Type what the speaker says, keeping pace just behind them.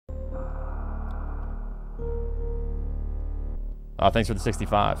Thanks for the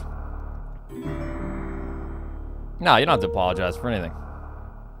 65. No, you don't have to apologize for anything.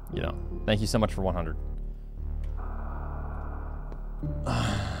 You know, thank you so much for 100.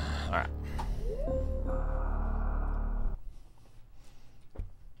 Alright.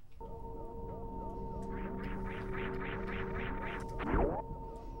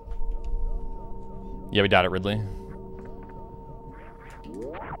 Yeah, we died at Ridley.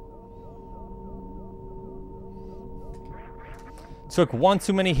 Took one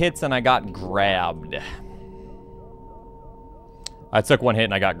too many hits and I got grabbed. I took one hit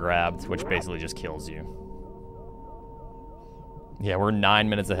and I got grabbed, which basically just kills you. Yeah, we're 9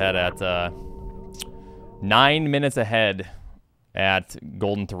 minutes ahead at 9 minutes ahead at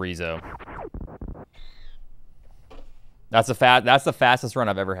Golden Threezo. That's the fastest run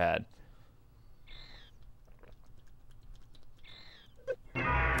I've ever had.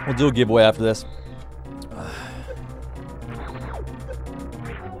 We'll do a giveaway after this.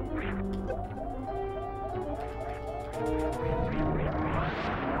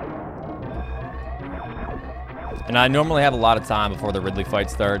 And I normally have a lot of time before the Ridley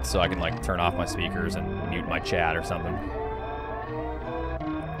fight starts, so I can like turn off my speakers and mute my chat or something.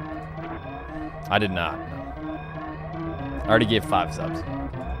 I did not. I already gave 5 subs.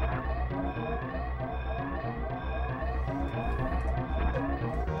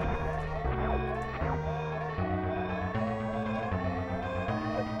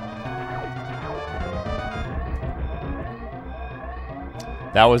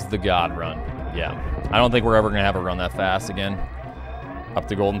 That was the God run. Yeah. I don't think we're ever going to have a run that fast again. Up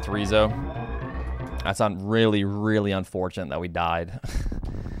to Golden Threezo. That's really, really unfortunate that we died.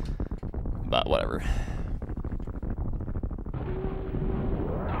 But whatever.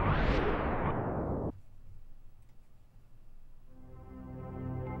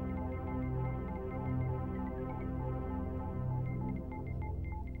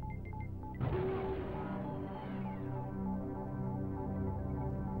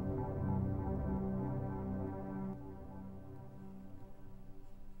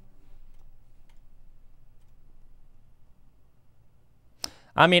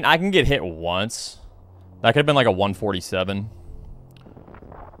 I mean, I can get hit once. That could have been like a 147.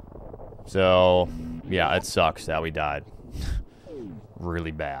 So, yeah, it sucks that we died.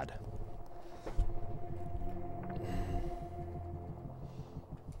 Really bad.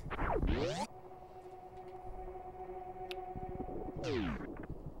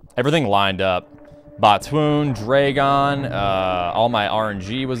 Everything lined up. Botwoon, Dragon, all my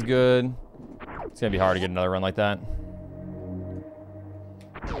RNG was good. It's going to be hard to get another run like that.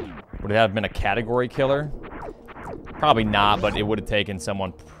 Would it have been a category killer? Probably not, but it would have taken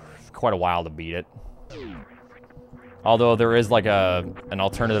someone quite a while to beat it. Although there is like an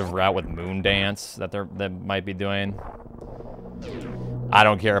alternative route with Moon Dance that they might be doing. I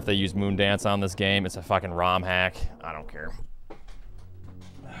don't care if they use Moon Dance on this game. It's a fucking ROM hack. I don't care.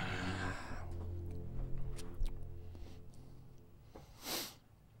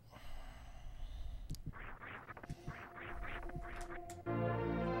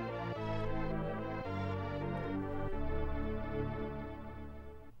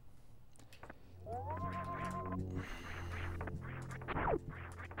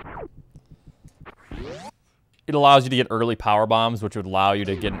 It allows you to get early power bombs, which would allow you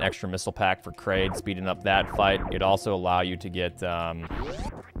to get an extra missile pack for Kraid, speeding up that fight. It'd also allow you to get,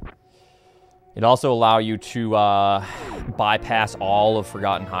 it'd also allow you to bypass all of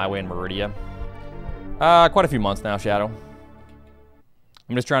Forgotten Highway and Maridia. Quite a few months now, Shadow.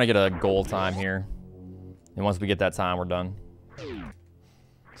 I'm just trying to get a goal time here. And once we get that time, we're done.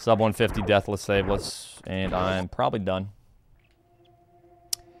 Sub 150, Deathless, Saveless, and I'm probably done.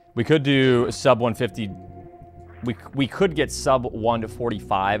 We could do sub 150... We could get sub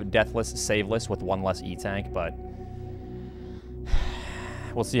 145 Deathless, Saveless with one less E-Tank, but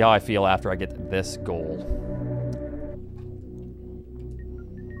we'll see how I feel after I get this goal.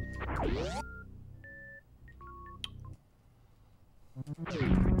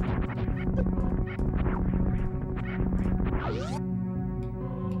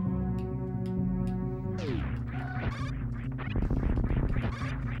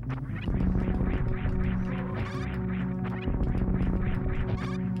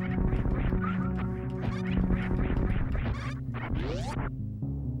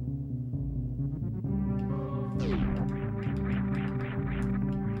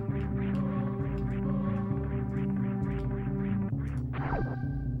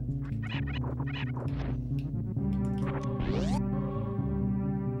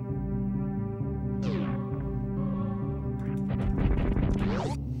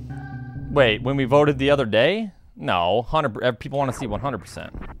 Wait, when we voted the other day? No, 100. People want to see 100%.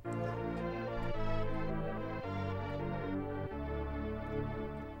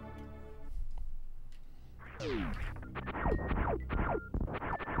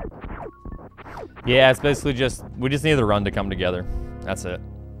 Yeah, it's basically just, we just need the run to come together. That's it.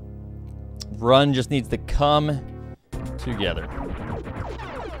 Run just needs to come together.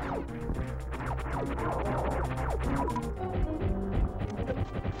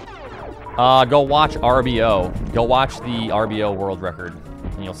 Go watch RBO. Go watch the RBO world record,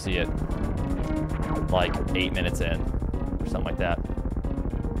 and you'll see it. Like 8 minutes in, or something like that.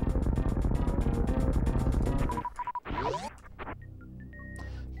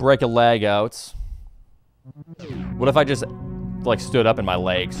 Break a leg out. What if I just, like, stood up and my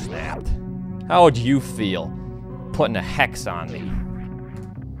leg snapped? How would you feel putting a hex on me?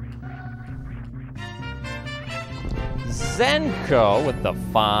 Zenko with the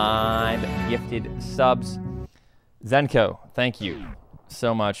 5 gifted subs. Zenko, thank you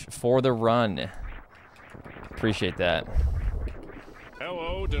so much for the run. Appreciate that.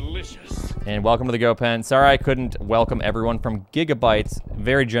 Hello, delicious. And welcome to the Go Pen. Sorry I couldn't welcome everyone from Gigabytes.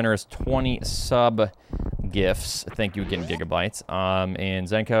 Very generous 20 sub gifts. Thank you again, Gigabytes. And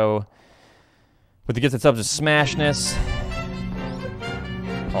Zenko with the gifted subs of Smashness.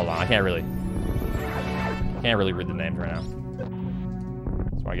 Hold on, I can't really read the names right now.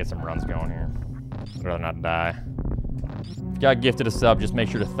 So I get some runs going here. I'd rather not die. If you got gifted a sub, just make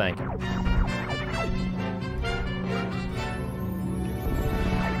sure to thank him.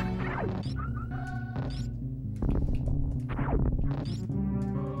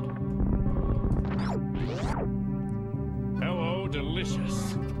 Hello,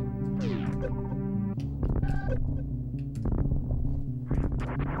 delicious.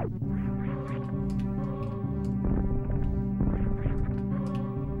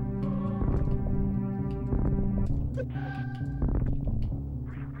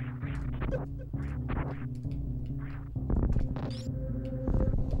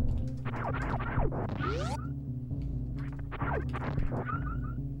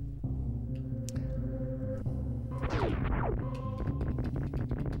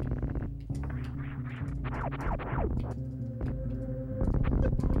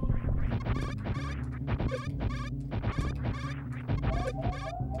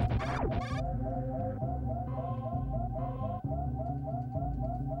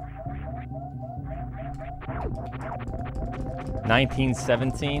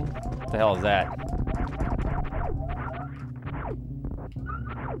 $19.17? What the hell is that?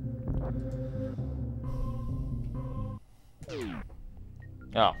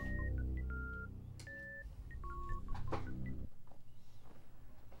 Oh.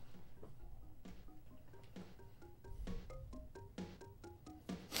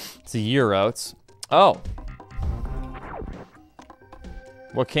 It's a Euros. Oh.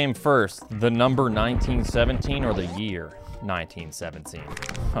 What came first? The number 1917 or the year 1917?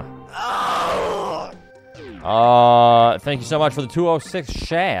 Huh. Thank you so much for the 206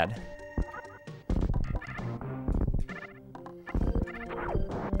 Shad.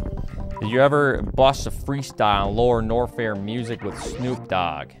 Did you ever bust a freestyle on Lower Norfair music with Snoop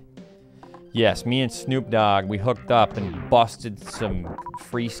Dogg? Yes, me and Snoop Dogg, we hooked up and busted some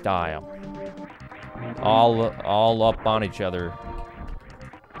freestyle. All up on each other.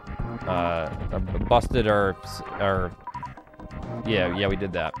 Busted our yeah, we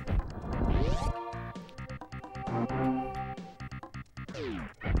did that.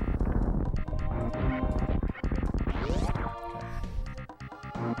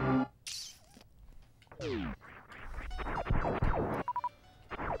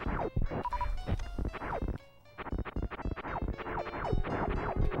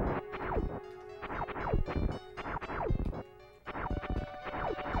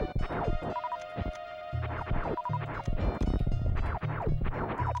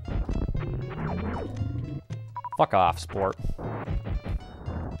 Fuck off, sport.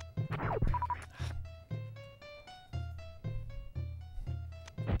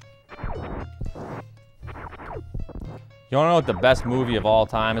 You wanna know what the best movie of all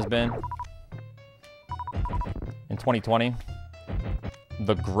time has been? In 2020?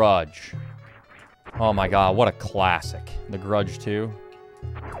 The Grudge. Oh my god, what a classic. The Grudge 2.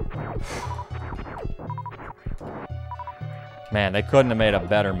 Man, they couldn't have made a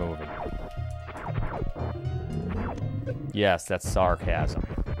better movie. Yes, that's sarcasm.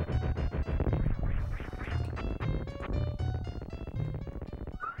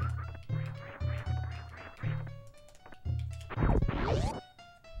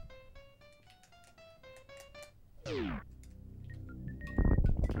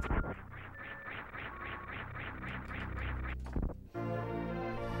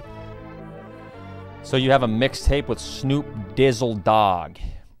 So you have a mixtape with Snoop Dizzle Dog.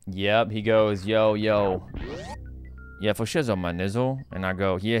 Yep, he goes, yo, yo. Yeah, for shizzle, my nizzle. And I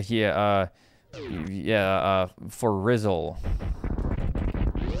go, yeah, for Rizzle.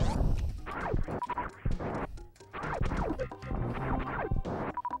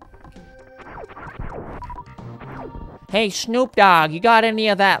 Hey, Snoop Dogg, you got any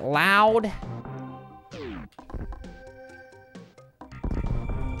of that loud?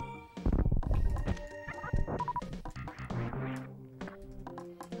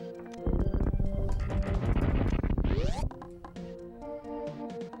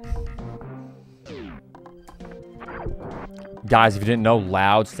 Guys, if you didn't know,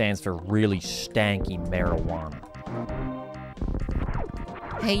 loud stands for really stanky marijuana.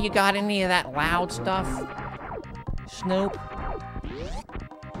 Hey, you got any of that loud stuff, Snoop?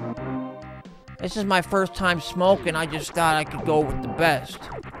 This is my first time smoking. I just thought I could go with the best.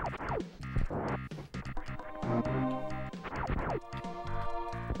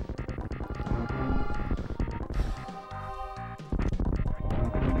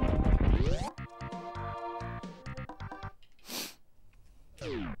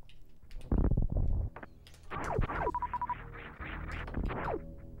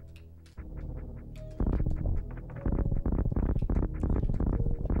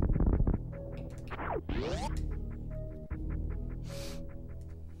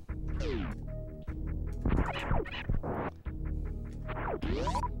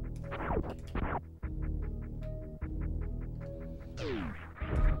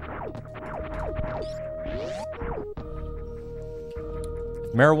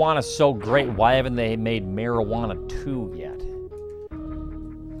 Marijuana's so great, why haven't they made Marijuana 2 yet?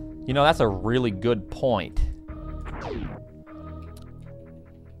 You know, that's a really good point.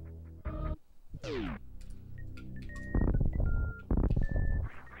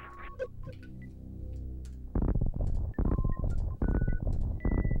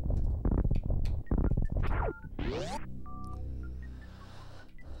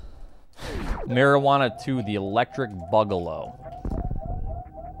 Marijuana 2, the Electric Boogaloo.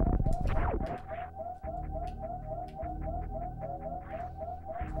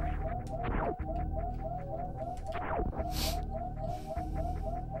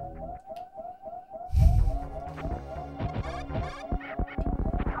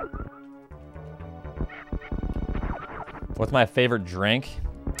 What's my favorite drink?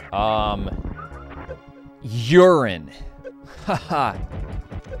 Urine. Haha.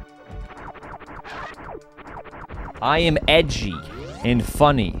 I am edgy and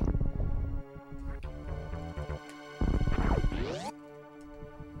funny.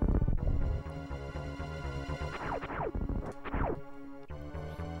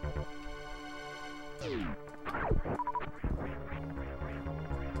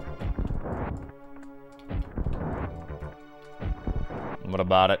 What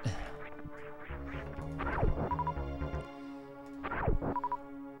about it?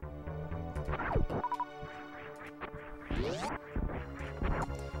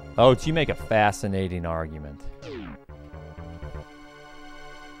 Oh, you make a fascinating argument.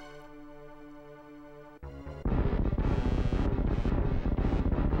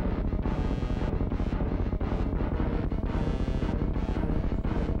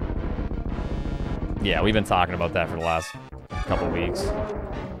 Yeah, we've been talking about that for the last couple weeks.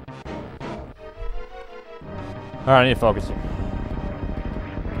 All right, I need to focus here.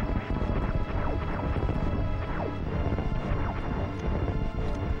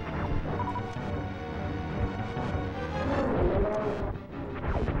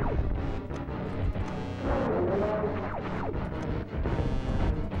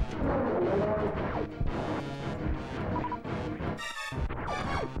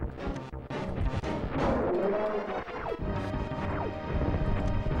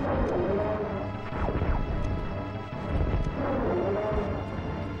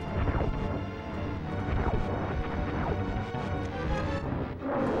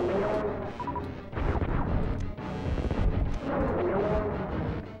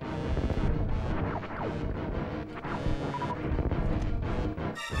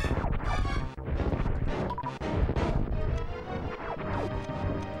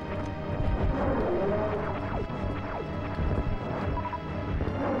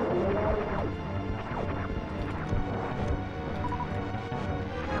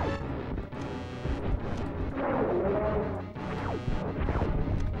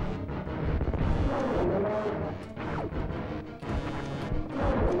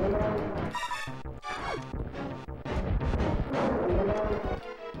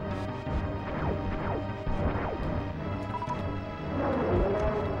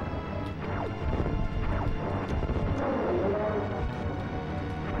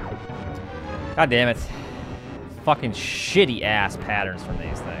 God damn it. Fucking shitty ass patterns from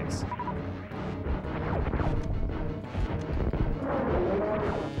these things.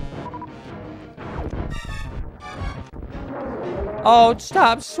 Oh,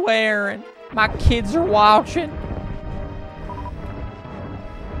 stop swearing. My kids are watching.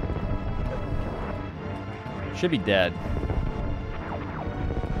 Should be dead.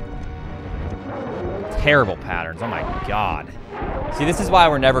 Terrible patterns. Oh my god. See, this is why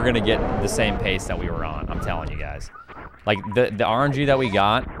we're never going to get the same pace that we were on. I'm telling you guys. Like, the RNG that we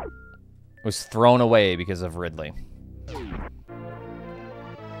got was thrown away because of Ridley.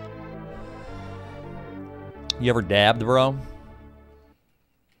 You ever dabbed, bro?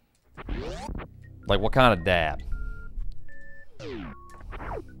 Like, what kind of dab?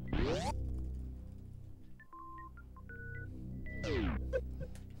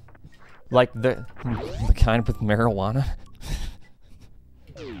 Like the kind with marijuana?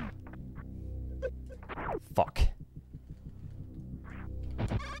 Fuck.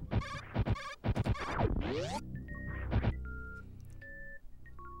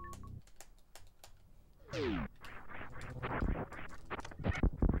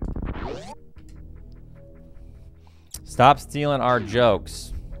 Stop stealing our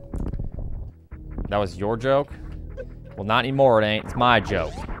jokes. That was your joke? Well, not anymore, it ain't. It's my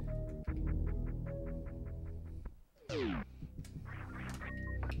joke.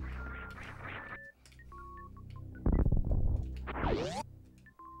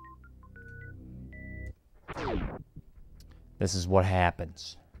 This is what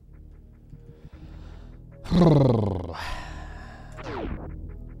happens.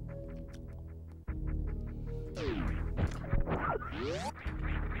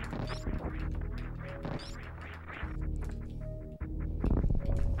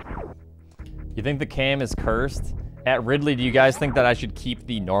 You think the cam is cursed? At Ridley, do you guys think that I should keep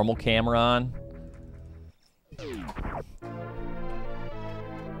the normal camera on?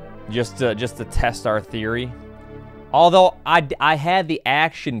 Just to test our theory? Although, I had the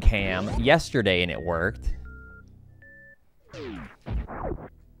action cam yesterday and it worked.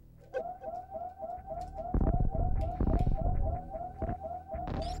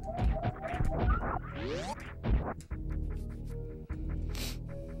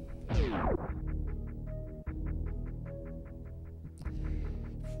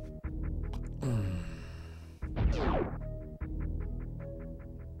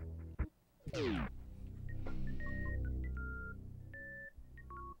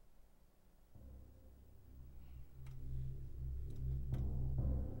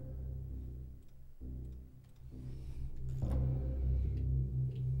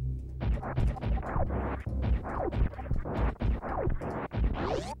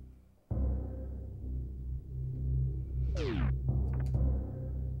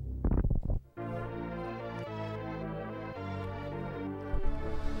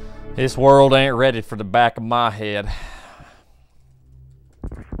 This world ain't ready for the back of my head.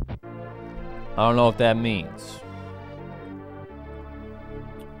 I don't know what that means.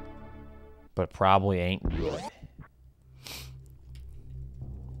 But it probably ain't good.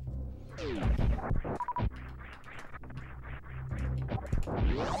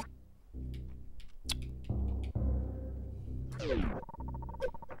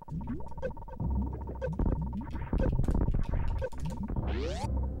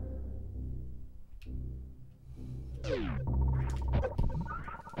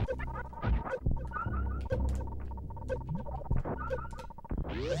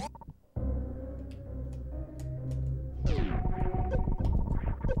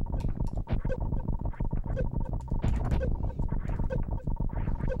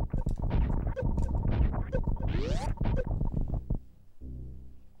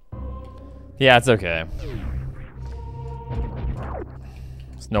 Yeah, it's okay.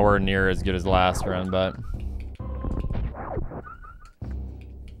 It's nowhere near as good as last run, but...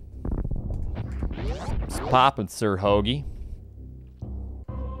 It's poppin', Sir Hoagie.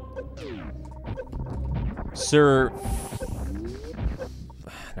 Sir...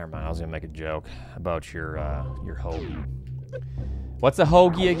 Never mind, I was gonna make a joke about your hoagie. What's a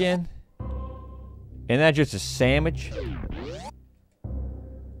hoagie again? Isn't that just a sandwich?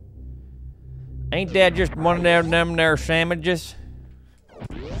 Ain't that just one of them there sandwiches?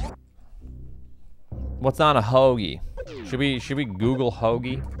 What's on a hoagie? Should we Google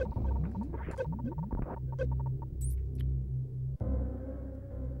hoagie?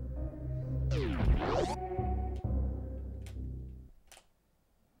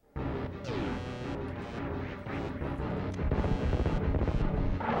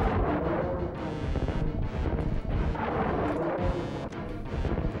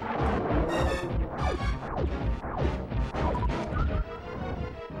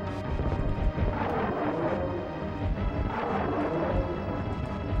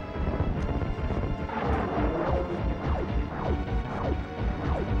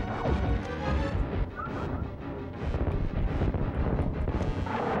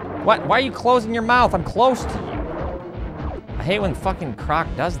 What? Why are you closing your mouth? I'm close to you. I hate when fucking Croc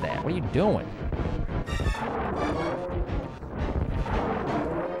does that. What are you doing?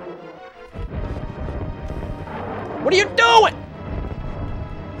 What are you doing?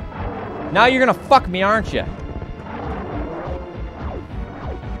 Now you're gonna fuck me, aren't you?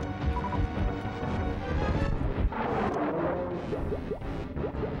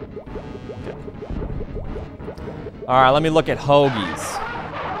 All right, let me look at hoagies.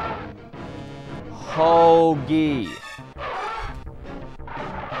 Hoagie.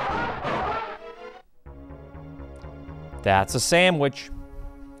 That's a sandwich.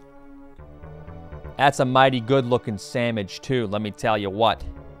 That's a mighty good-looking sandwich, too, let me tell you what.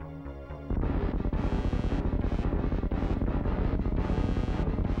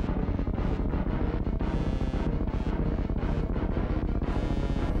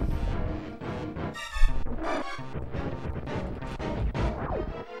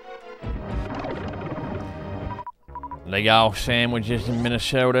 They got sandwiches in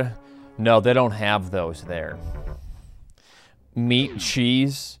Minnesota? No, they don't have those there. Meat,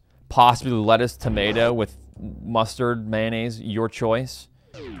 cheese, possibly lettuce, tomato with mustard, mayonnaise, your choice.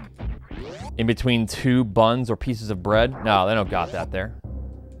 In between two buns or pieces of bread? No, they don't got that there.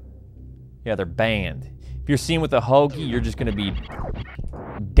 Yeah, they're banned. If you're seen with a hoagie, you're just gonna be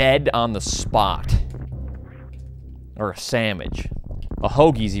dead on the spot. Or a sandwich. A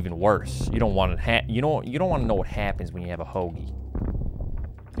hoagie's even worse. You don't want to you don't want to know what happens when you have a hoagie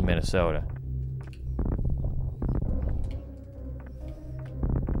in Minnesota.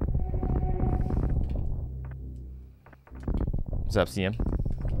 What's up, CM?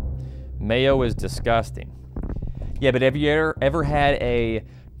 Mayo is disgusting. Yeah, but have you ever had a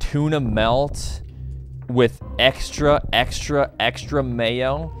tuna melt with extra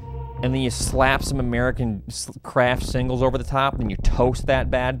mayo? And then you slap some American craft singles over the top, and you toast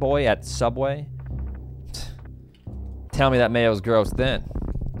that bad boy at Subway? Tell me that mayo's gross then.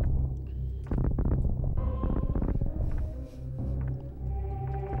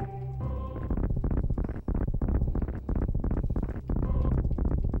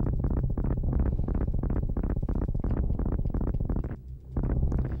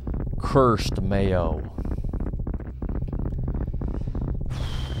 Cursed mayo.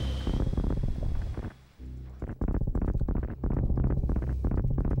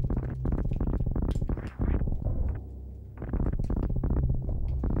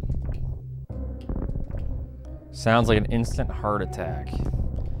 Sounds like an instant heart attack.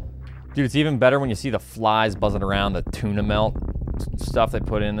 Dude, it's even better when you see the flies buzzing around the tuna melt stuff they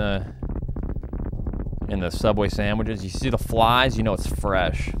put in the Subway sandwiches. You see the flies, you know it's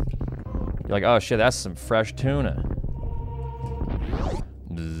fresh. You're like, oh shit, that's some fresh tuna.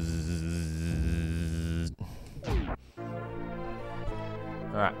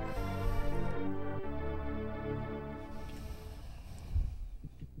 All right.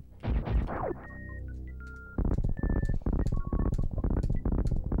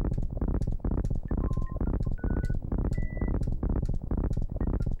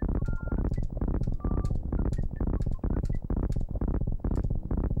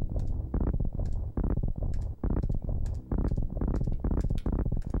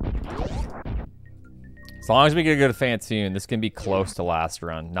 As long as we get a good Fantoon, this can be close to last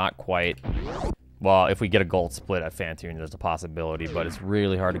run. Not quite. Well, if we get a gold split at Fantoon, there's a possibility, but it's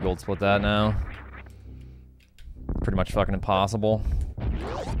really hard to gold split that now. Pretty much fucking impossible.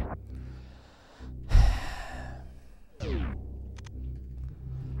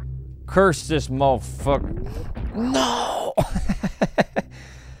 Curse this motherfucker. No!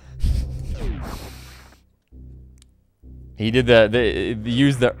 He did they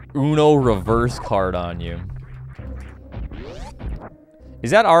used the Uno reverse card on you.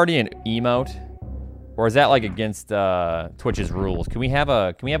 Is that already an emote? Or is that like against Twitch's rules? Can we have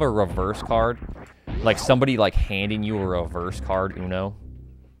a reverse card? Like somebody like handing you a reverse card, Uno?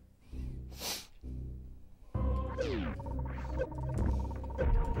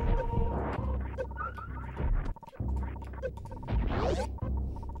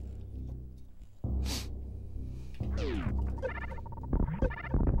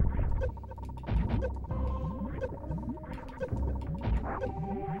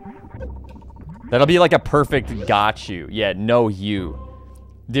 That'll be like a perfect got you. Yeah, no you.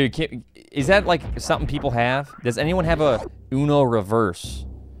 Dude, is that like something people have? Does anyone have a Uno reverse?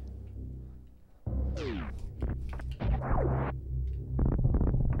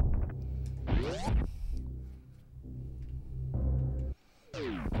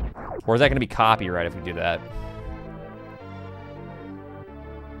 Or is that gonna be copyright if we do that?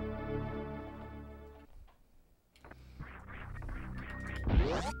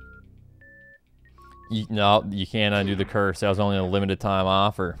 No, you can't undo the curse. That was only a limited time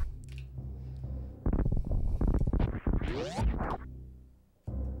offer.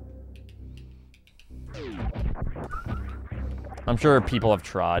 I'm sure people have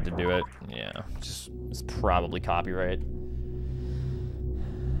tried to do it. Yeah, it's probably copyright.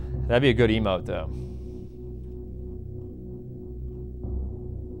 That'd be a good emote, though.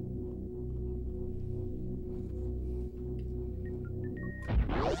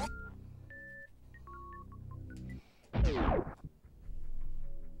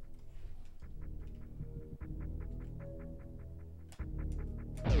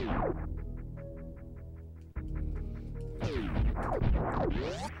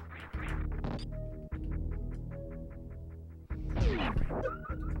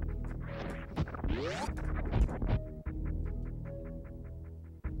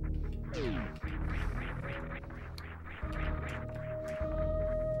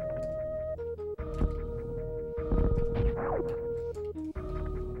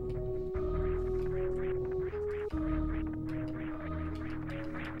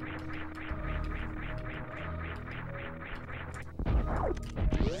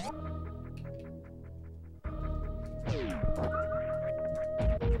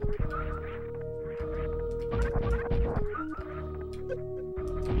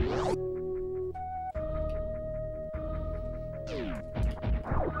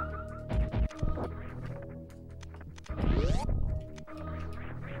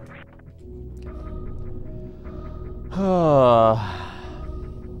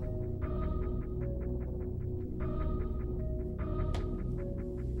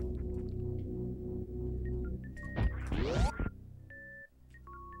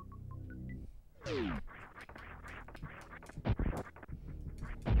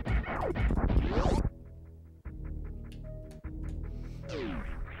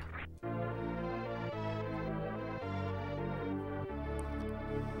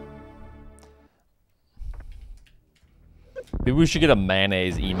 Maybe we should get a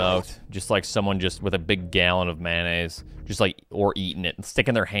mayonnaise emote. Just like someone just with a big gallon of mayonnaise. Just like, or eating it. And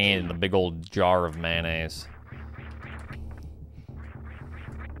sticking their hand in the big old jar of mayonnaise.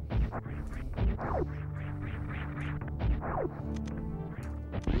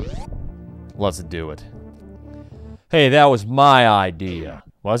 Let's do it. Hey, that was my idea.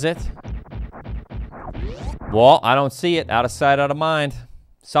 Was it? Well, I don't see it. Out of sight, out of mind.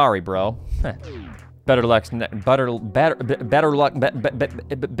 Sorry, bro. Better luck next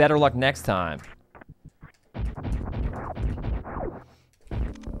time.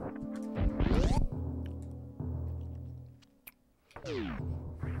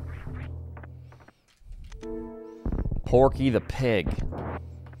 Porky the pig.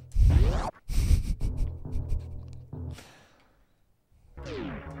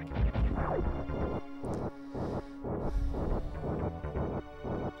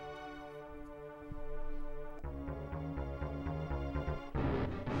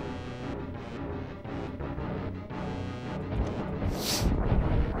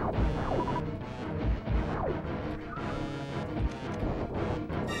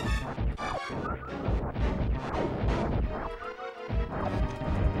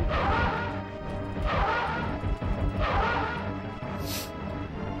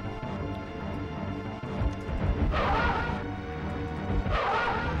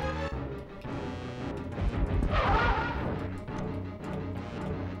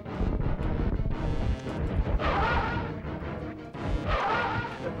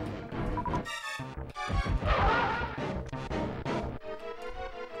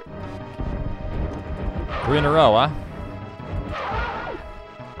 Three in a row, huh?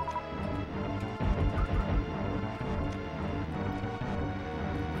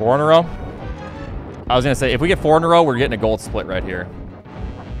 Four in a row? I was gonna say, if we get 4 in a row, we're getting a gold split right here.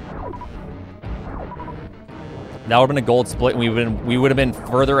 That would've been a gold split, and we would have been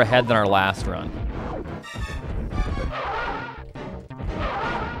further ahead than our last run.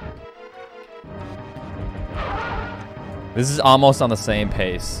 This is almost on the same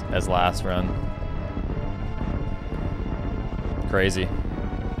pace as last run. Crazy.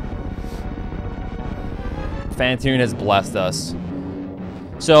 Fantoon has blessed us.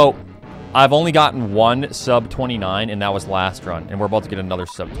 So, I've only gotten one sub 29, and that was last run. And we're about to get another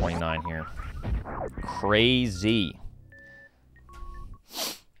sub 29 here. Crazy.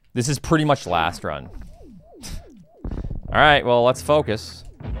 This is pretty much last run. Alright, well, let's focus.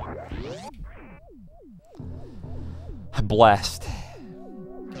 Blessed.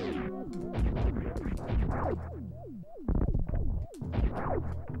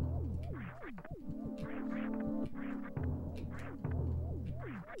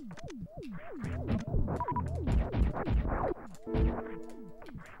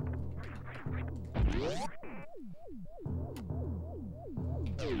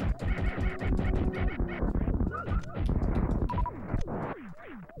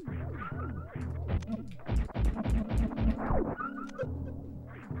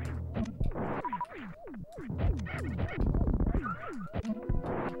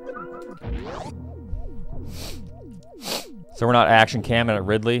 So we're not action camming at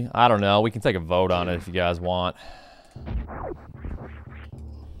Ridley? I don't know. We can take a vote on it if you guys want.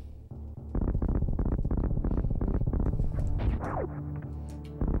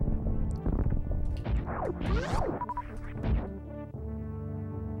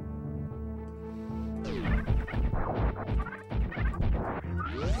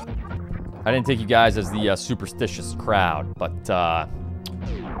 I didn't take you guys as the superstitious crowd, but all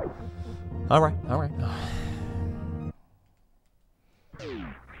right, all right.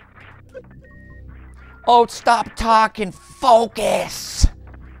 Oh, stop talking. Focus.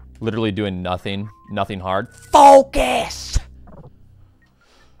 Literally doing nothing hard. Focus.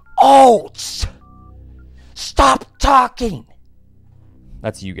 Oats. Stop talking.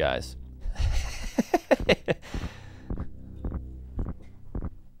 That's you guys.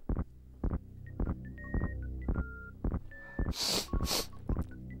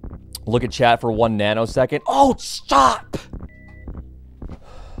 Look at chat for 1 nanosecond. Oh, stop!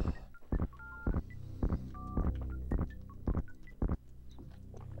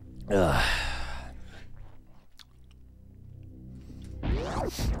 Ugh.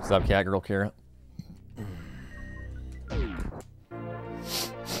 What's up, cat girl Kara?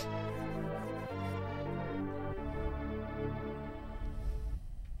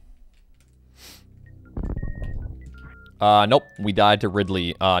 Nope, we died to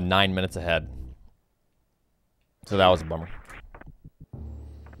Ridley 9 minutes ahead. So that was a bummer.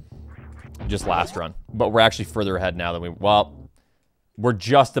 Just last run. But we're actually further ahead now than well, we're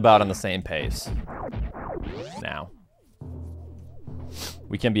just about on the same pace now.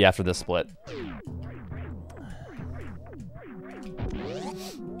 We can be after this split.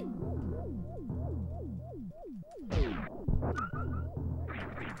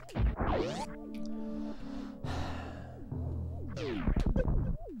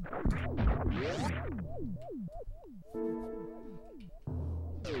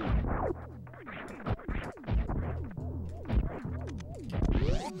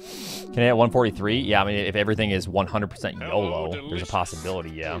 Can I hit 143? Yeah, I mean, if everything is 100% YOLO, there's a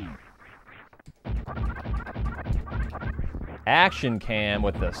possibility, yeah. Action Cam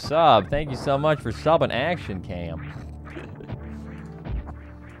with the sub. Thank you so much for subbing Action Cam.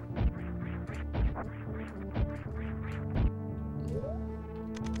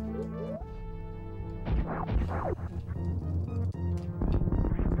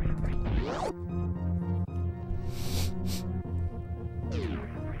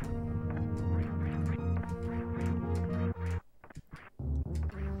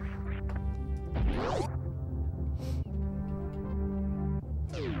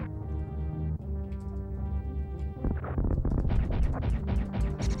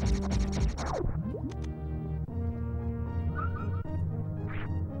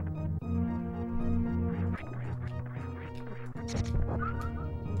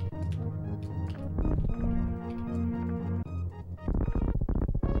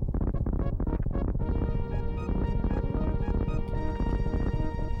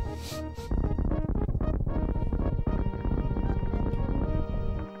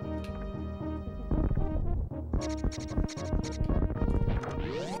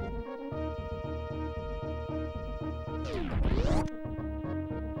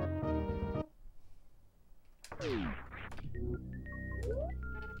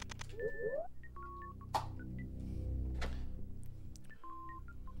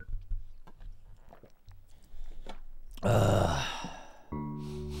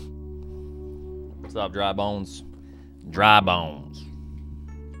 What's up, Dry Bones? Dry Bones.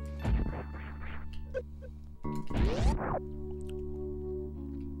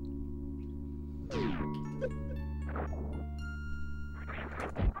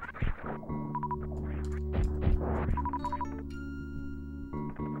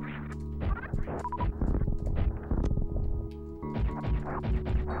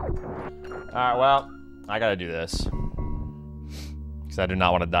 Alright, well, I gotta do this. Because I do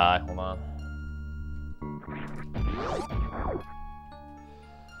not want to die. Hold on.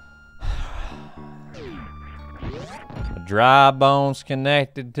 The dry bone's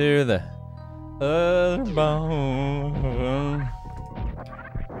connected to the other bone.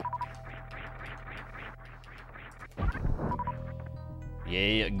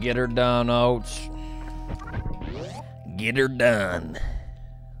 Yeah, get her done, Oats. Get her done.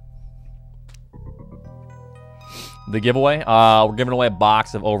 The giveaway? We're giving away a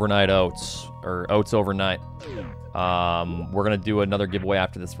box of overnight oats, or oats overnight. We're gonna do another giveaway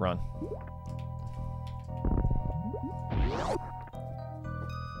after this run.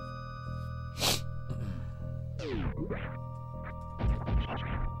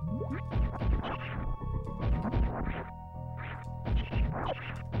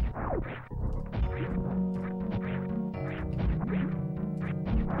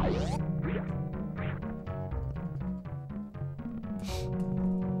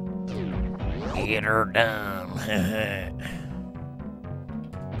 Get her done.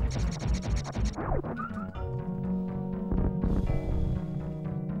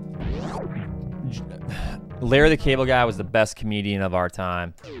 Larry the Cable Guy was the best comedian of our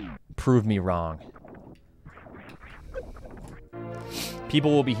time. Prove me wrong.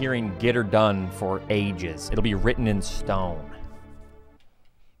 People will be hearing "Get her done" for ages. It'll be written in stone.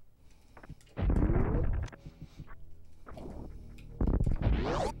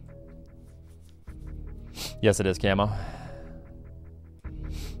 Yes, it is, Camo.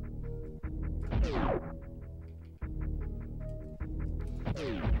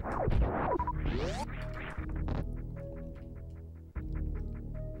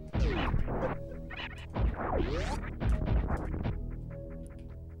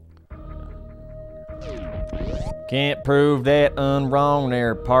 Can't prove that wrong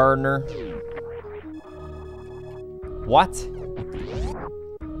there, partner. What?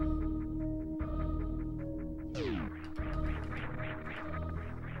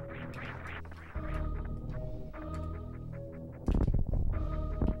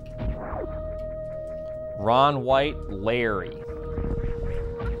 Ron White, Larry.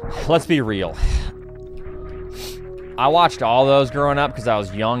 Let's be real. I watched all those growing up because I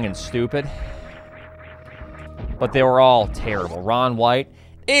was young and stupid. But they were all terrible. Ron White.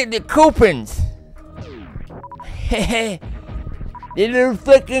 Hey, the coupons. The little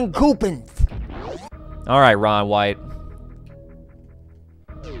fucking coupons. All right, Ron White.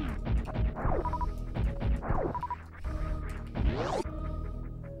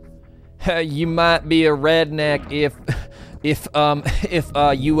 You might be a redneck if you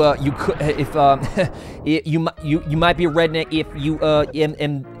might be a redneck if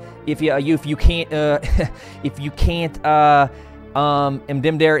you can't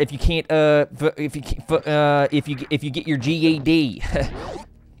if you get your GED.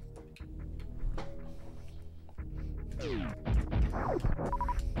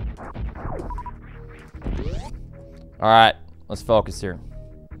 All right, let's focus here.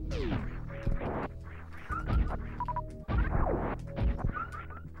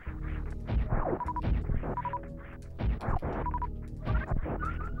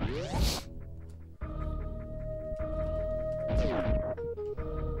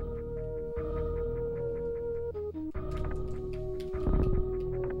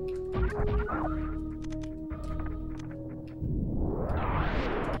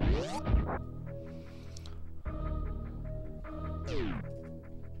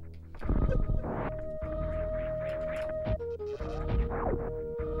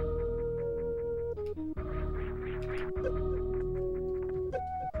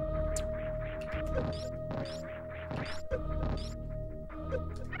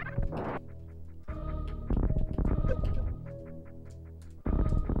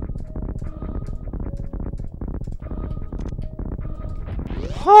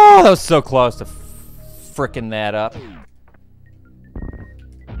 Oh, that was so close to fricking that up.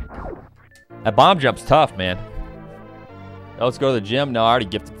 That bomb jump's tough, man. Oh, let's go to the gym. No, I already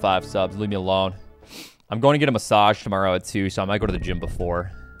gifted 5 subs. Leave me alone. I'm going to get a massage tomorrow at 2, so I might go to the gym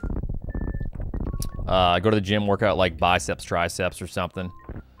before. Go to the gym, work out like biceps, triceps, or something.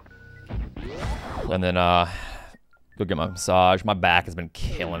 And then go get my massage. My back has been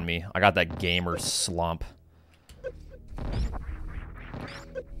killing me. I got that gamer slump.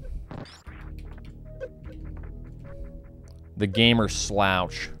 The gamer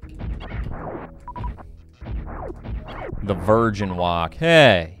slouch. The virgin walk.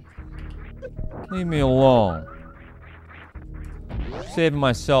 Hey! Leave me alone. Saving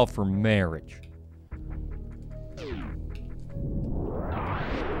myself for marriage.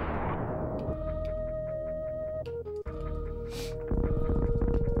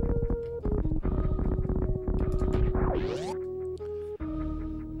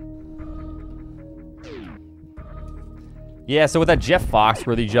 Yeah, so with that Jeff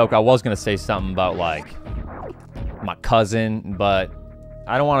Foxworthy joke, I was going to say something about, like, my cousin, but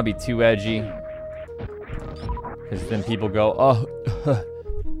I don't want to be too edgy. Because then people go, oh,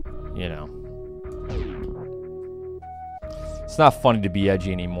 You know. It's not funny to be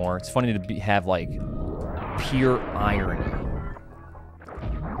edgy anymore. It's funny to have, like, pure irony.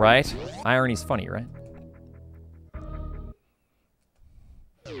 Right? Irony's funny, right?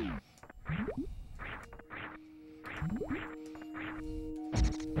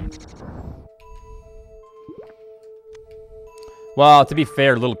 Well, to be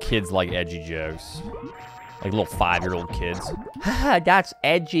fair, little kids like edgy jokes. Like little 5-year-old kids. Haha, that's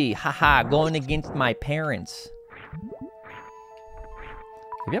edgy. Haha, going against my parents.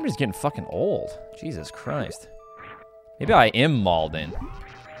 Maybe I'm just getting fucking old. Jesus Christ. Maybe I am mauled in.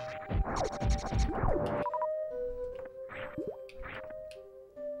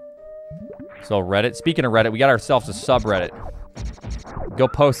 So Reddit. Speaking of Reddit, we got ourselves a subreddit. Go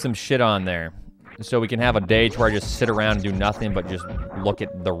post some shit on there. So we can have a day where I just sit around and do nothing but just look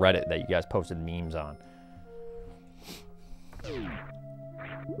at the Reddit that you guys posted memes on.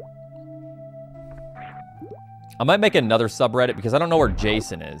 I might make another subreddit because I don't know where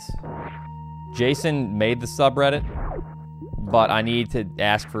Jason is. Jason made the subreddit, but I need to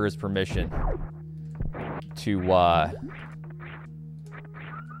ask for his permission to,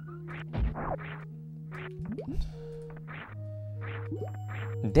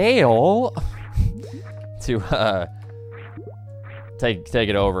 Dale, to take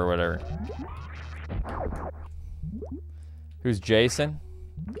it over or whatever. Who's Jason?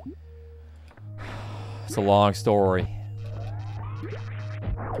 It's a long story.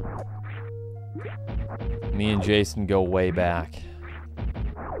 Me and Jason go way back.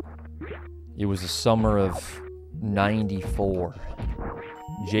 It was the summer of '94.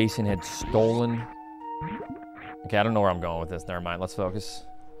 Jason had stolen. Okay, I don't know where I'm going with this. Never mind. Let's focus.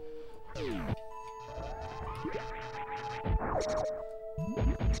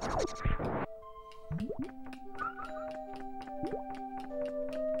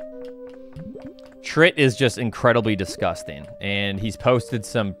 Trit is just incredibly disgusting, and he's posted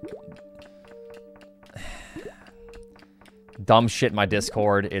some dumb shit in my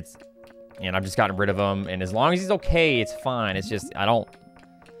Discord. And I've just gotten rid of him, and as long as he's okay, it's fine. It's just, I don't,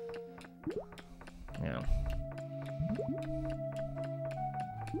 you know.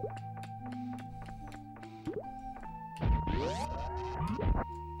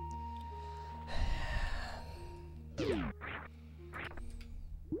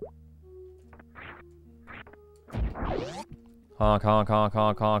 Honk, honk, honk,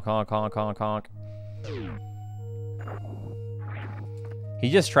 honk, honk, honk, honk, honk, honk.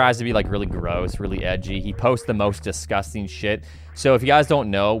 He just tries to be like really gross, really edgy. He posts the most disgusting shit. So if you guys don't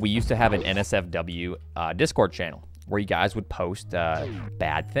know, we used to have an NSFW Discord channel where you guys would post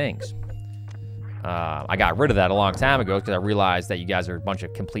bad things. I got rid of that a long time ago because I realized that you guys are a bunch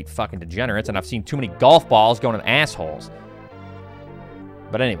of complete fucking degenerates, and I've seen too many golf balls going in assholes.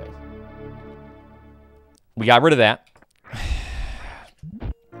 But anyway, we got rid of that.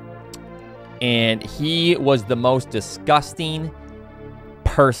 And he was the most disgusting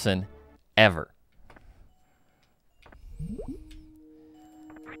person ever.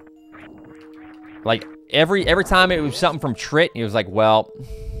 Like every time it was something from Trit, he was like, well,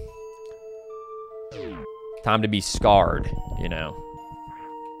 time to be scarred, you know.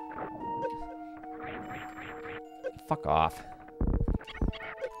 Fuck off.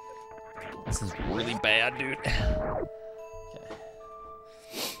 This is really bad, dude.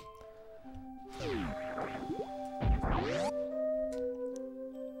 Okay.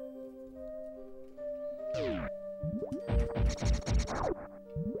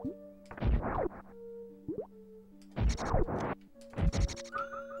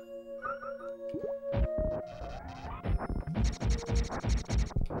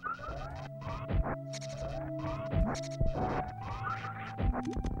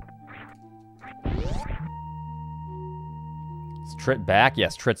 Is Trit back?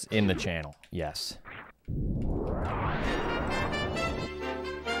 Yes, Trit's in the channel. Yes.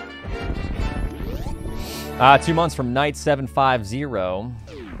 Two months from Night 750.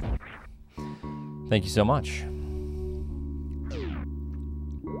 Thank you so much.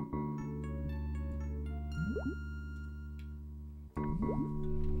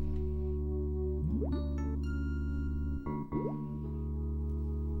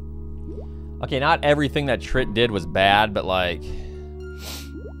 Okay, not everything that Trit did was bad, but like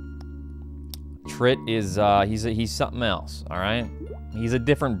Trit is he's something else, all right? He's a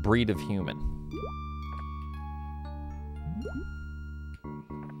different breed of human.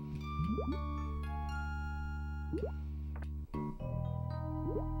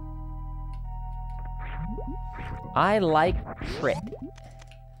 I like Trit.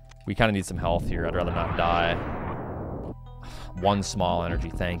 We kind of need some health here. I'd rather not die. One small energy,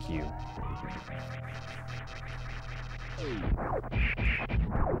 thank you.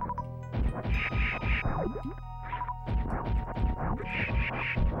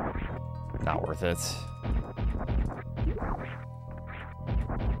 Not worth it.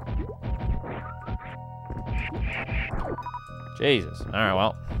 Jesus. Alright,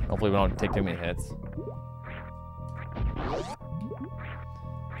 well, hopefully we don't take too many hits.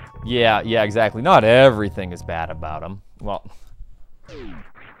 Yeah, exactly. Not everything is bad about him. Well...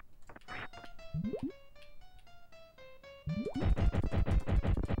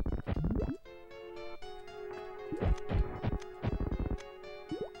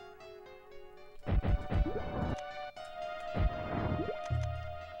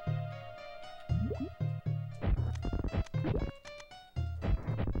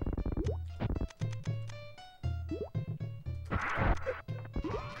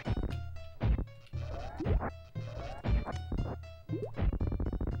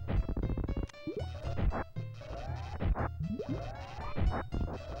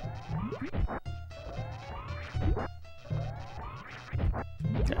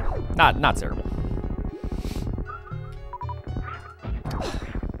 Not terrible.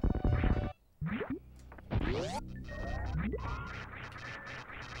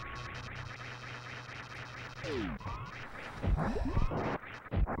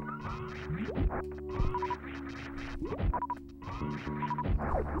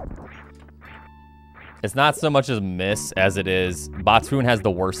 It's not so much as a miss as it is. Batoon has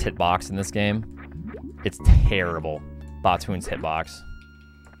the worst hitbox in this game. It's terrible. Batoon's hitbox.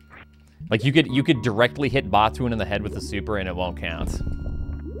 Like you could directly hit Batoon in the head with the super and it won't count.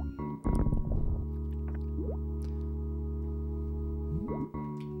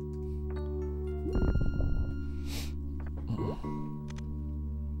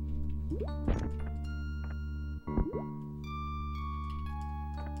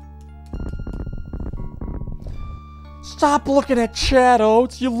 Stop looking at chat,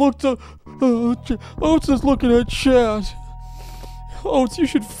 Oats. You looked at... Oats is looking at chat. Oats, you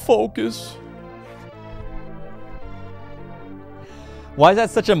should focus. Why is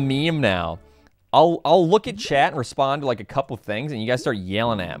that such a meme now? I'll look at chat and respond to like a couple things and you guys start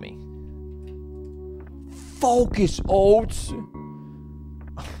yelling at me. Focus, Oats.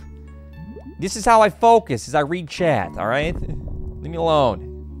 This is how I focus, is I read chat, alright? Leave me alone.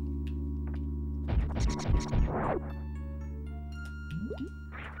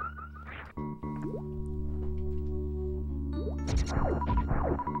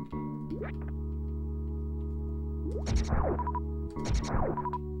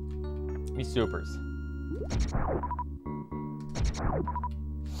 Give me supers.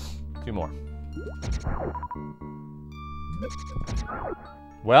 2 more.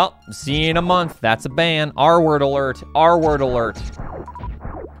 Well, see you in a month. That's a ban. R-word alert. R-word alert.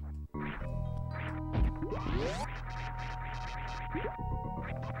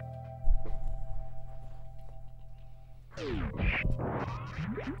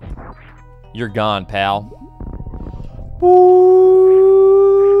 You're gone, pal.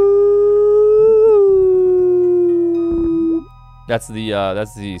 That's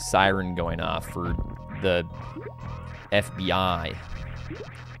the siren going off for the FBI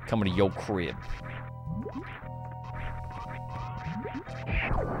coming to your crib.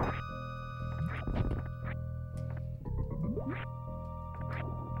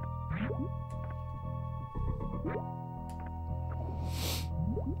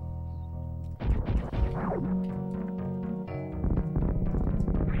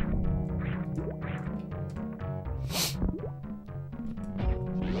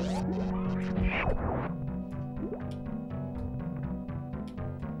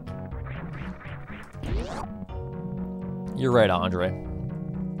 You're right, Andre.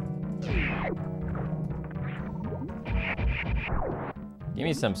 Give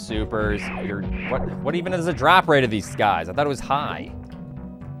me some supers. What even is the drop rate of these guys? I thought it was high.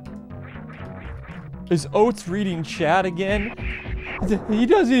 Is Oats reading chat again? He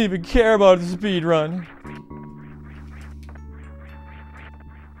doesn't even care about the speed run.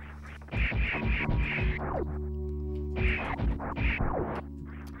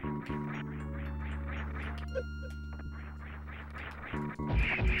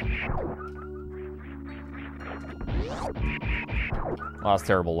 Oh, that's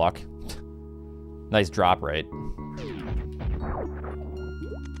terrible luck. Nice drop rate.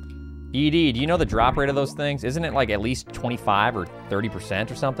 ED, do you know the drop rate of those things? Isn't it like at least 25 or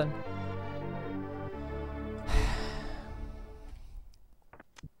 30% or something?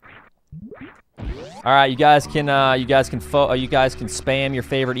 All right, you guys can spam your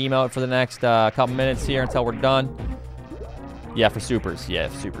favorite emote for the next couple minutes here until we're done. Yeah, for supers. Yeah,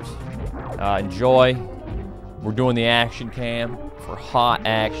 supers. Enjoy. We're doing the action cam for hot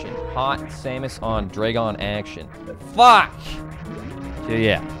action. Hot Samus on Dragon action. Fuck! So,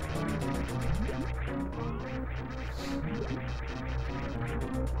 yeah.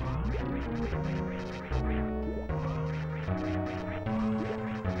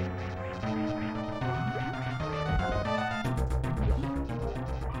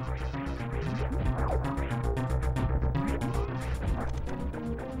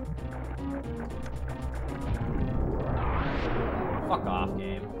 Fuck off,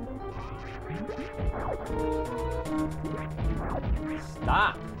 game.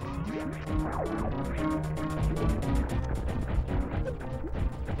 Stop.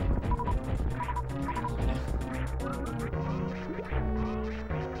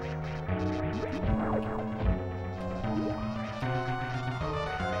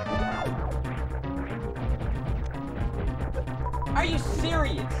 Are you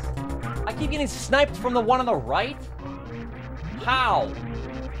serious? I keep getting sniped from the one on the right? How?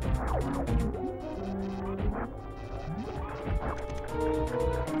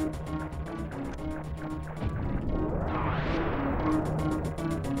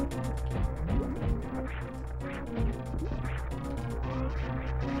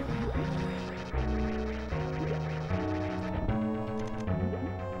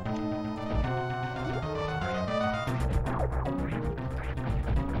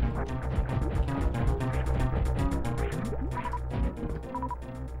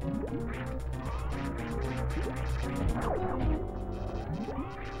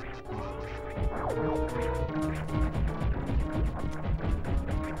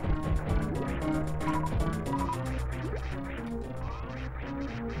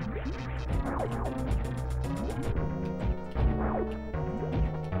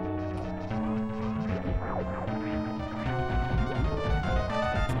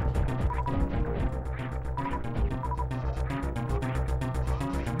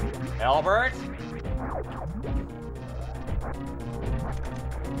 Albert?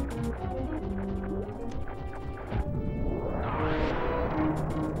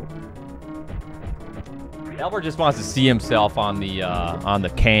 Albert just wants to see himself on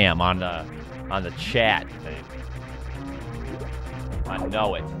the cam, on the chat thing. I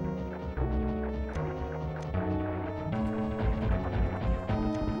know it.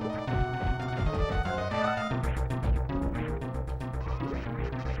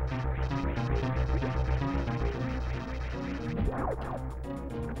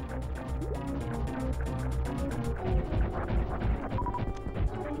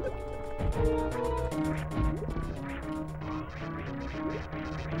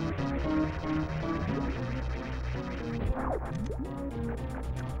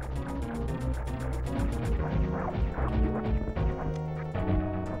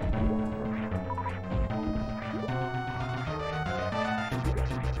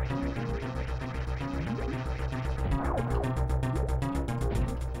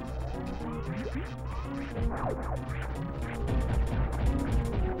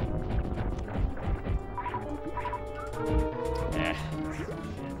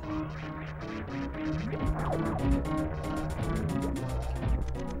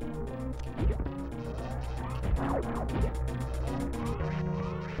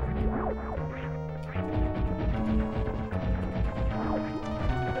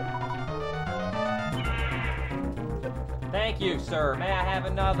 Thank you, sir. May I have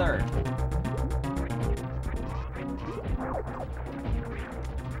another?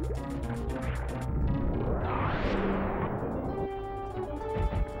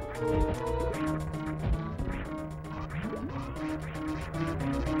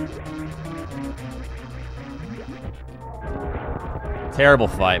 Terrible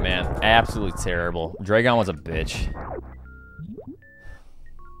fight, man. Absolutely terrible. Dragon was a bitch.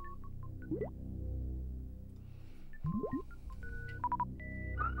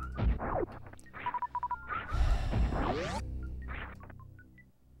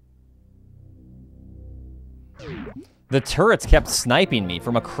 The turrets kept sniping me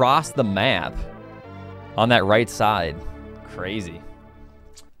from across the map on that right side. Crazy.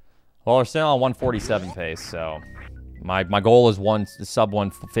 Well, we're still on 147 pace, so my goal is sub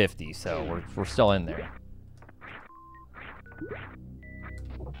 150, so we're still in there.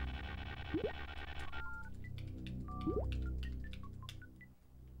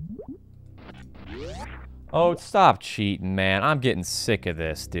 Oh, stop cheating, man. I'm getting sick of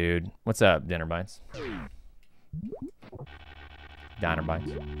this, dude. What's up, Dinner Bites? Diner Bites.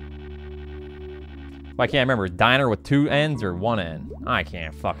 Well, I can't remember. Diner with 2 N's or 1 N? I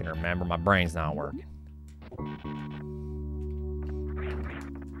can't fucking remember. My brain's not working.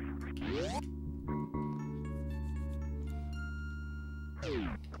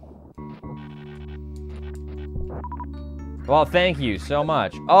 Well, thank you so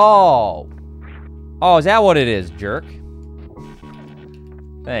much. Oh. Oh, is that what it is, jerk?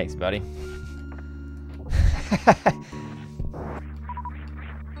 Thanks, buddy.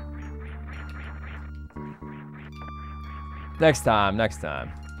 Next time, next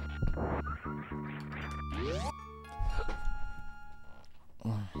time.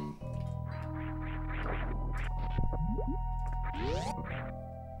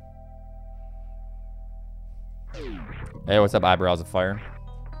 Hey, what's up, Eyebrows of Fire?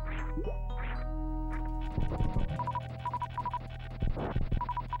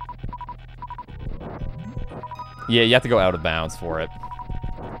 Yeah, you have to go out of bounds for it.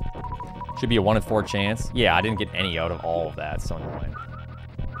 Should be a 1 in 4 chance. Yeah, I didn't get any out of all of that. So annoying.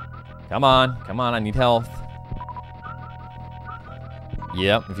 Come on, I need health.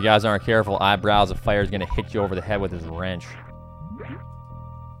 Yep, if you guys aren't careful, Eyebrows of Fire is gonna hit you over the head with his wrench.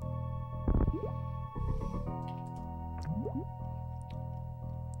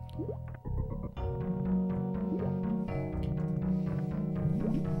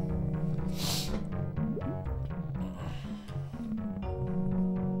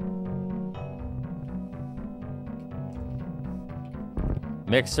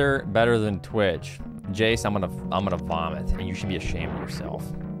 Mixer better than Twitch. Jace, I'm gonna vomit, and you should be ashamed of yourself.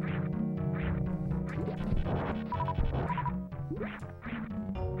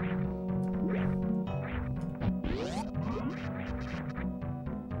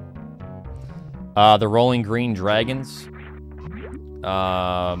 The Rolling Green Dragons.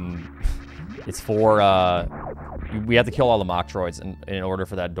 It's for we have to kill all the Metroids in order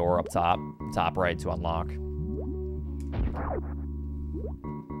for that door up top right to unlock.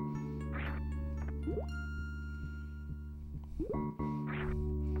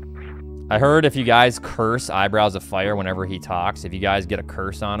 I heard if you guys curse Eyebrows of Fire whenever he talks, if you guys get a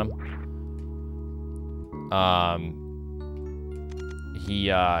curse on him, he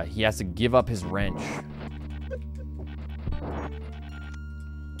has to give up his wrench.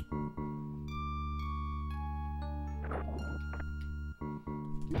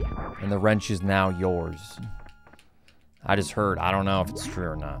 And the wrench is now yours. I just heard. I don't know if it's true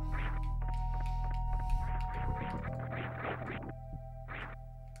or not.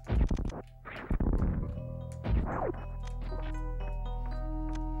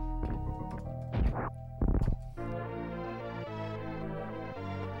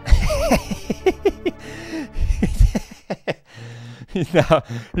 No,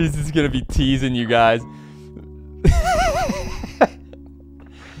 he's just gonna be teasing you guys.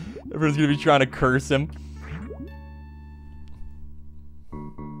 Everyone's gonna be trying to curse him.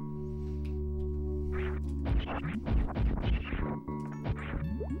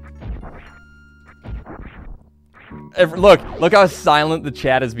 Look how silent the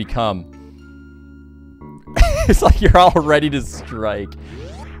chat has become. It's like you're all ready to strike.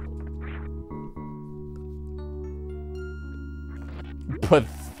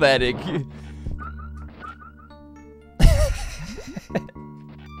 Pathetic.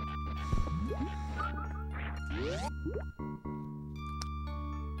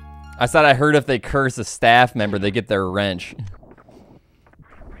 I said I heard if they curse a staff member, they get their wrench.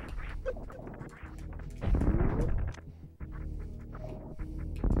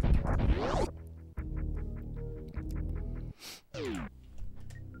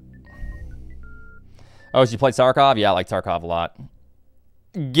 Oh, so you played Tarkov? Yeah, I like Tarkov a lot.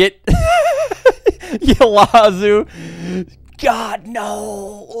 Get Yalazu. God,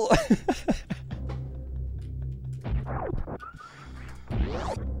 no.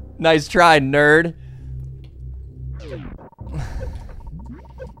 Nice try, nerd.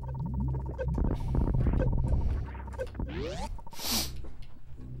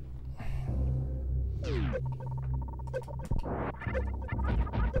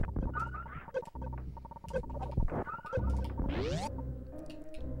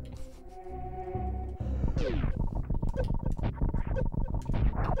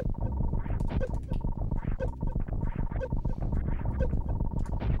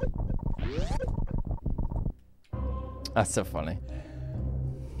 That's so funny.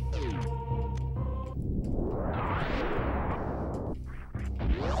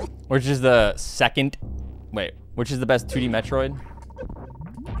 Which is the second... Wait, which is the best 2D Metroid?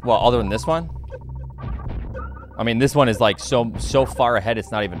 Well, other than this one? I mean, this one is like so far ahead,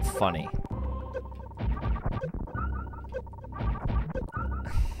 it's not even funny.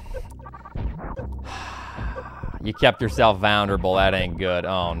 You kept yourself vulnerable. That ain't good.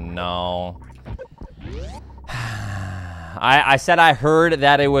 Oh, no. I said I heard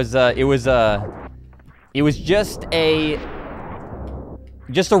that it was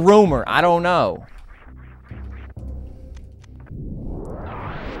just a rumor. I don't know.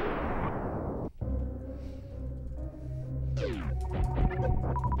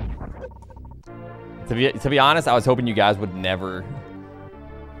 To be honest, I was hoping you guys would never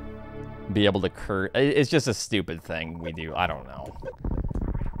be able to curse. It's just a stupid thing we do. I don't know.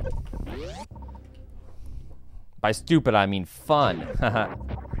 By stupid, I mean fun.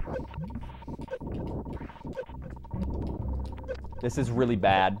 This is really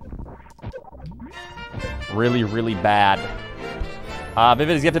bad. Really, really bad.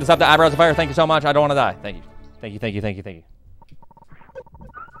 Vivid is gifted us up to Eyebrows of Fire. Thank you so much. I don't want to die. Thank you. Thank you, thank you, thank you, thank you.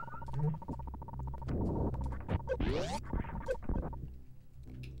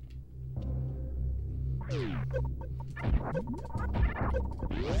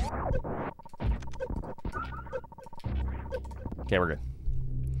 Okay, we're good.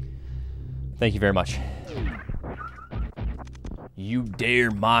 Thank you very much. You dare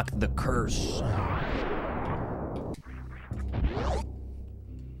mock the curse.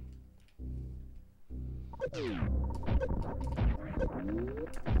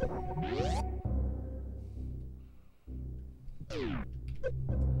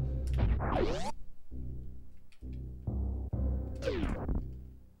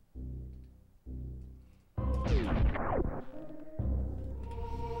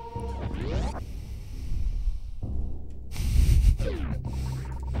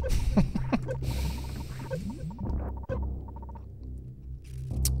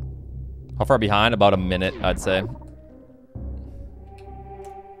 How far behind? About a minute, I'd say.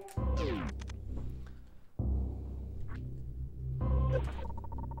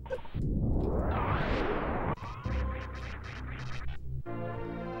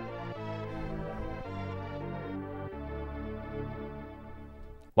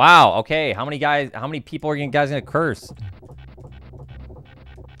 Wow, okay. How many people are you guys gonna curse?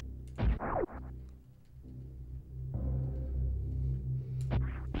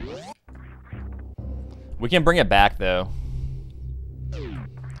 We can bring it back, though.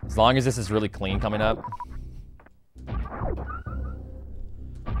 As long as this is really clean coming up.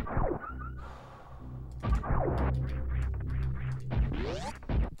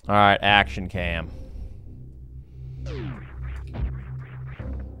 Alright, action cam.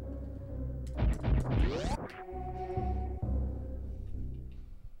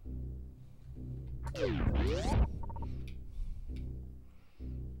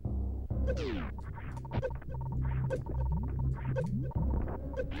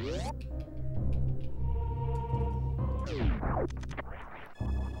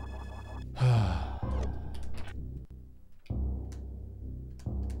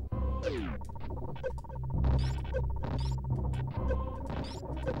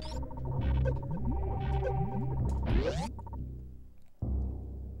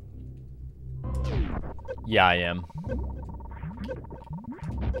 Yeah, I am.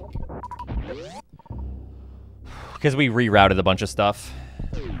 Because we rerouted a bunch of stuff.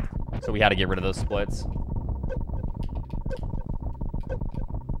 So we had to get rid of those splits.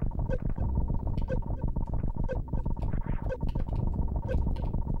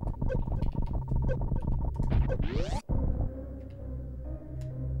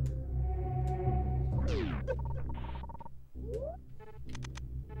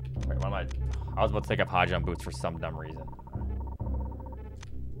 Wait, what am I was about to take up high jump boots for some dumb reason.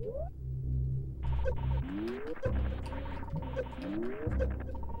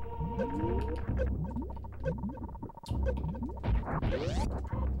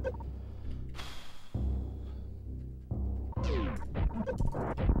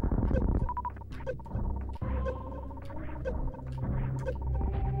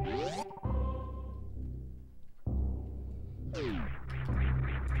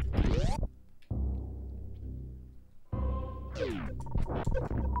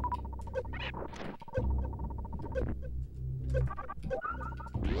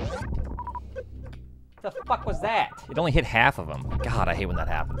 What the fuck was that? It only hit half of them. God, I hate when that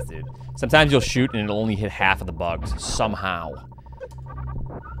happens, dude. Sometimes you'll shoot and it'll only hit half of the bugs. Somehow.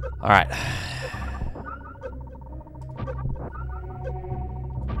 Alright.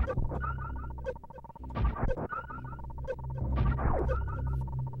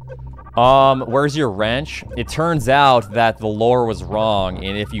 Where's your wrench? It turns out that the lore was wrong,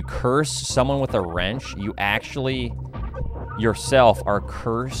 and if you curse someone with a wrench, you actually yourself are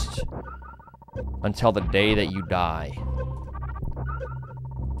cursed until the day that you die.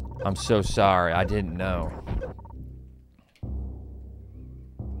 I'm so sorry, I didn't know.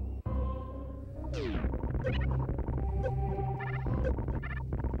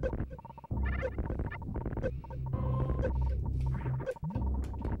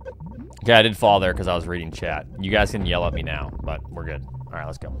 Okay, I did fall there because I was reading chat. You guys can yell at me now, but we're good. All right,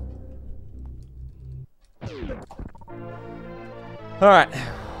 let's go. All right.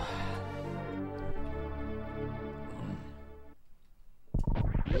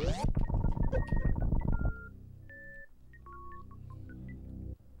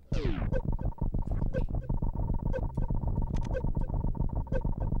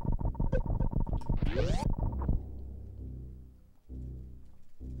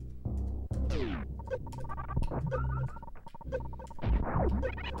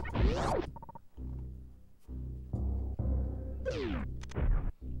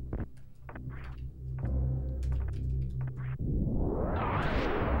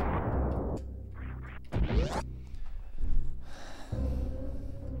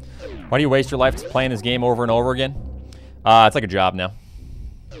 Why do you waste your life playing this game over and over again? It's like a job now.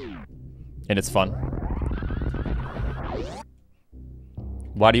 And it's fun.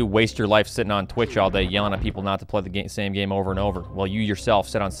 Why do you waste your life sitting on Twitch all day yelling at people not to play the same game over and over? Well, you yourself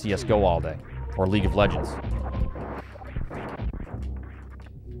sit on CSGO all day. Or League of Legends.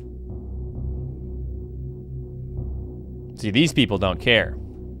 See, these people don't care.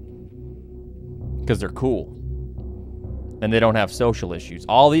 Because they're cool. And they don't have social issues.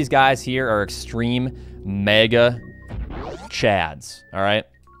 All these guys here are extreme mega chads, all right?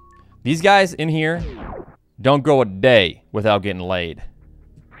 These guys in here don't go a day without getting laid.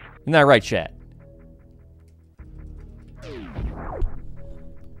 Isn't that right, chat?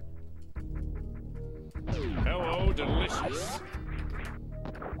 Hello, delicious.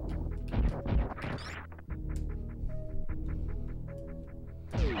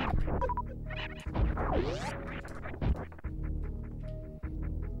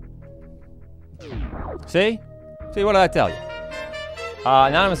 See? See, what did I tell you?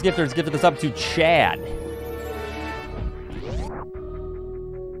 Anonymous gifters gifted this up to Chad.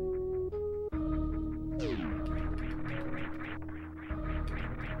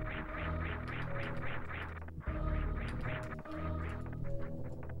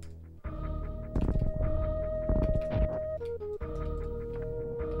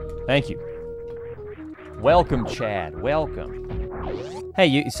 Thank you. Welcome, Chad. Welcome.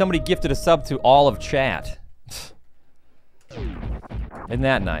 Hey, somebody gifted a sub to all of chat. Isn't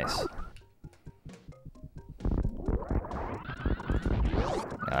that nice?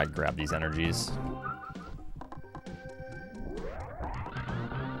 I grab these energies.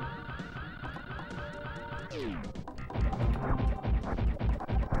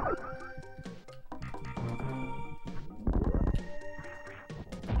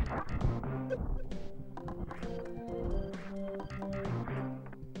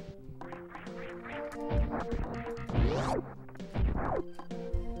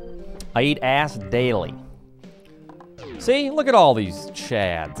 I eat ass daily. See, look at all these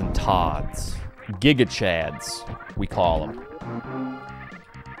chads and tods. Giga chads, we call them.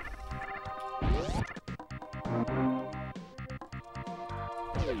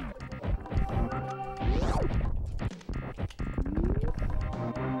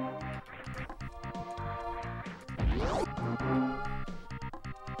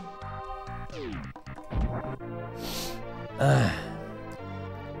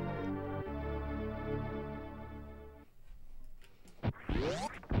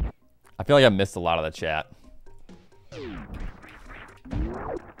 I feel like I missed a lot of the chat.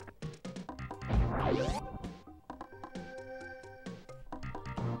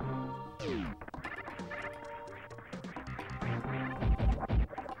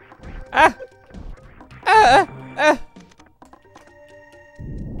 Ah!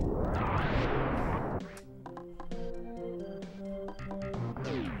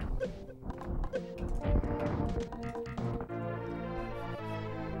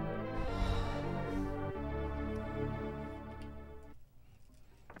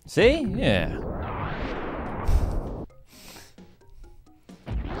 See? Yeah.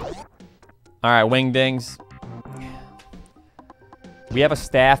 All right, wingdings. We have a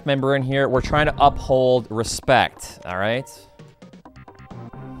staff member in here. We're trying to uphold respect, all right?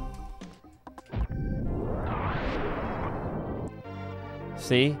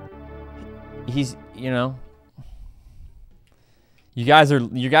 See? He's, you know. You guys are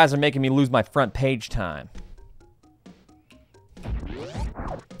making me lose my front page time.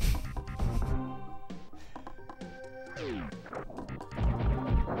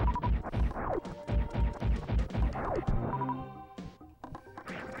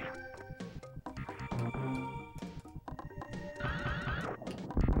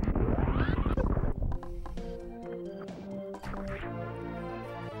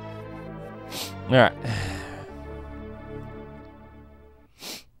 All right.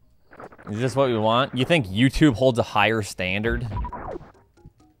 Is this what we want? You think YouTube holds a higher standard?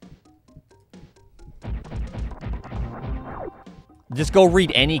 Just go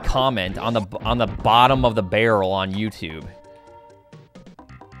read any comment on the bottom of the barrel on YouTube.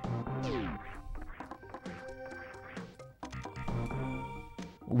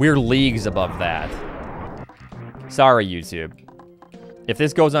 We're leagues above that. Sorry, YouTube. If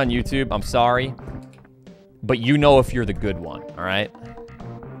this goes on YouTube, I'm sorry, But you know if you're the good one, all right?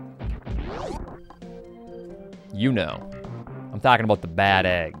 You know. I'm talking about the bad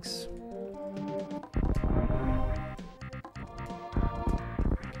eggs.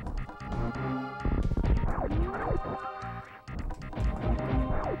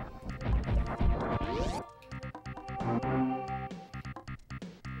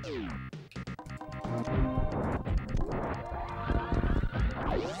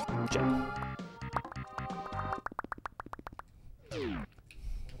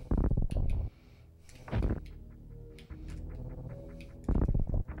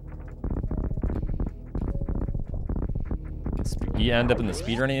 You end up in the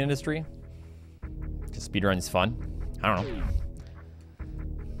speedrunning industry? Because speedrunning's fun? I don't know.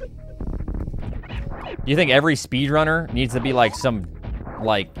 Do you think every speedrunner needs to be like some,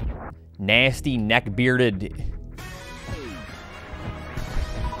 like, nasty, neck-bearded...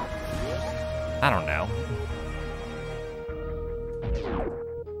 I don't know.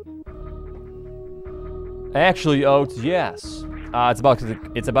 Actually, Oats, yes.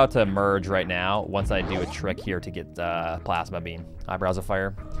 It's about to merge right now once I do a trick here to get Plasma Beam. Eyebrows of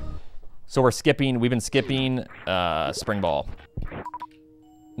Fire. So we've been skipping Spring Ball.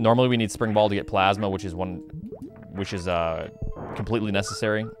 Normally we need Spring Ball to get Plasma, which is completely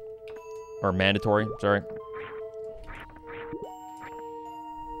necessary. Or mandatory, sorry.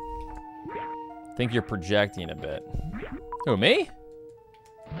 Think you're projecting a bit. Who, me?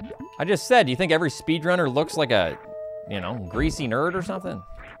 I just said, do you think every speedrunner looks like a, you know, greasy nerd or something?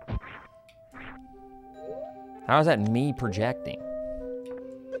 How is that me projecting?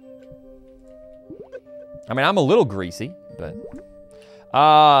 I mean, I'm a little greasy, but...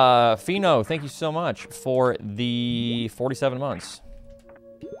 Fino, thank you so much for the 47 months.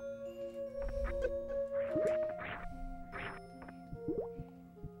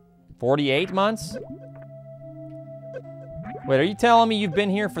 $48 months? Wait, are you telling me you've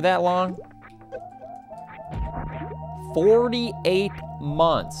been here for that long? 48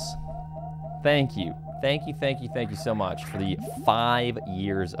 months. Thank you. Thank you, thank you, thank you so much for the 5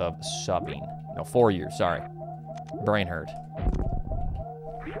 years of subbing. No, 4 years, sorry. Brain hurt.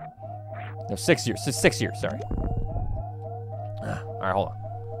 No, 6 years. 6 years, sorry. All right, hold on.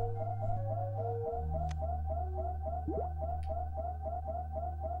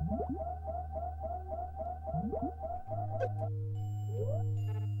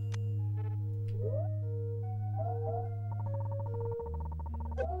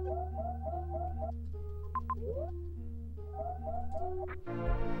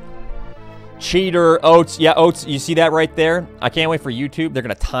 Cheater, Oats. Yeah, Oats, you see that right there? I can't wait for YouTube. They're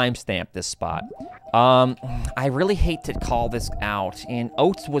going to timestamp this spot. I really hate to call this out, and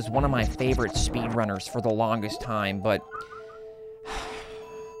Oats was one of my favorite speedrunners for the longest time, but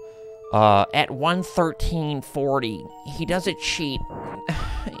at 1:13:40, he does a cheat,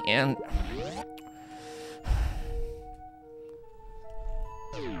 and...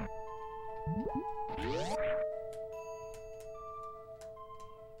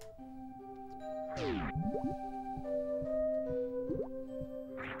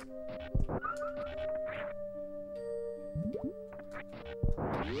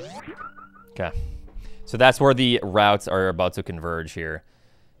 Okay, so that's where the routes are about to converge here,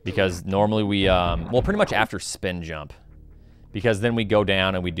 because normally we, well, pretty much after spin jump, because then we go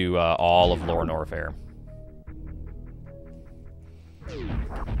down and we do all of Lower Norfair.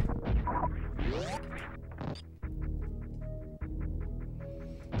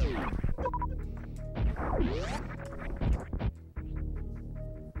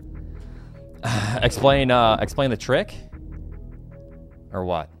 Explain the trick, or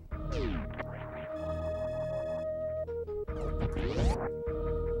what?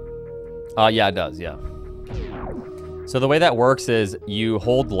 Yeah, it does, yeah. So the way that works is you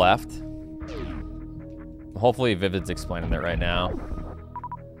hold left. Hopefully Vivid's explaining that right now.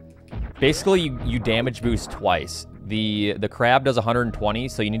 Basically, you damage boost twice. The crab does 120,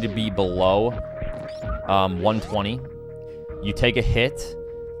 so you need to be below 120. You take a hit,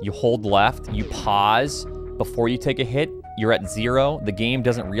 you hold left, you pause before you take a hit, you're at 0. The game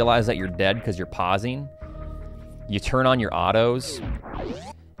doesn't realize that you're dead because you're pausing. You turn on your autos.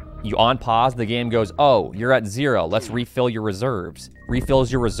 You unpause, the game goes, oh, you're at 0. Let's refill your reserves.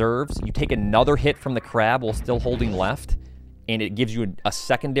 Refills your reserves. You take another hit from the crab while still holding left, and it gives you a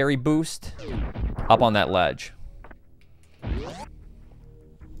secondary boost up on that ledge.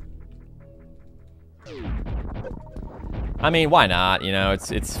 I mean, why not? You know,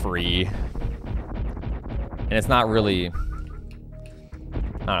 it's free. And it's not really...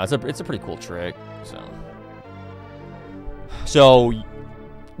 I don't know, it's a pretty cool trick, So,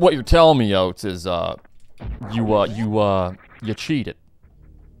 what you're telling me, Oats, is You cheated.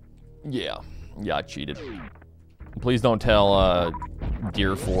 Yeah, I cheated. Please don't tell,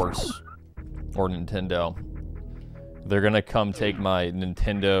 Deer Force or Nintendo. They're gonna come take my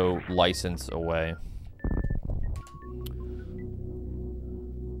Nintendo license away.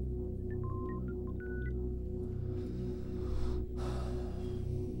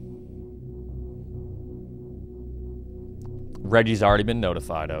 Reggie's already been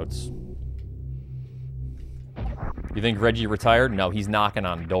notified, Oats. You think Reggie retired? No, he's knocking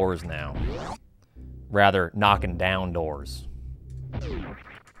on doors now. Rather, knocking down doors.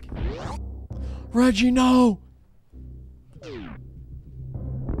 Reggie, no!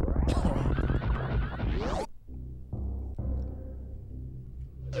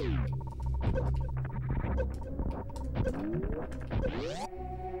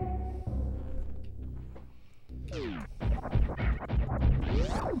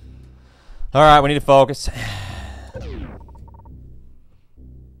 All right, we need to focus.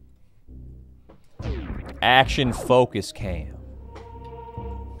 Action focus cam.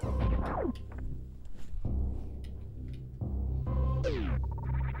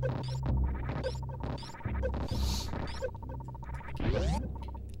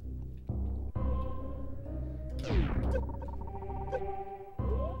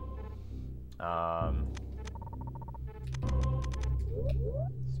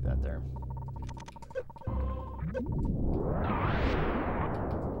 See that there.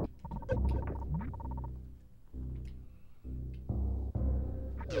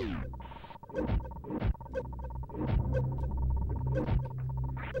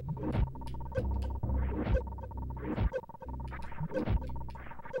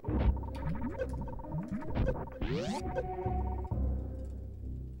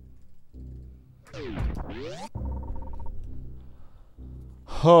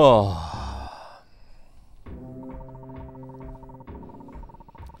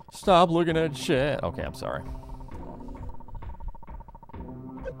 Stop looking at shit. Okay, I'm sorry.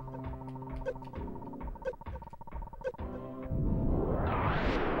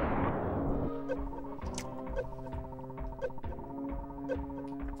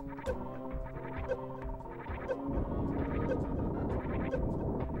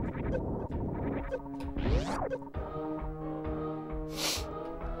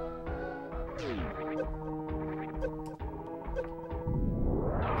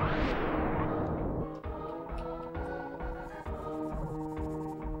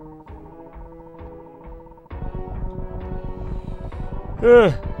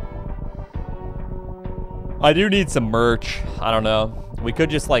 I do need some merch. I don't know. We could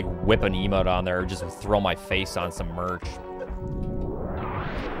just like whip an emote on there or just throw my face on some merch.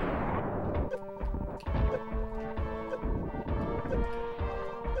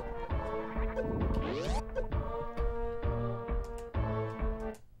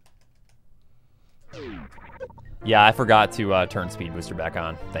 Yeah, I forgot to turn Speed Booster back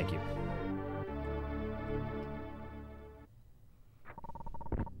on. Thank you.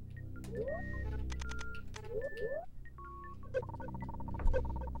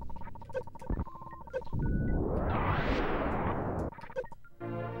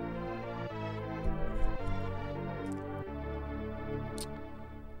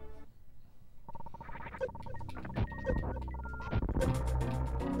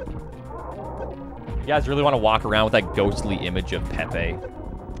 You guys really want to walk around with that ghostly image of Pepe?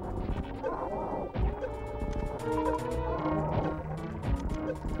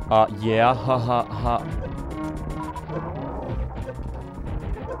 Yeah, ha ha ha.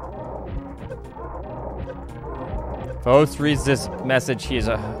 If Oath reads this message, he is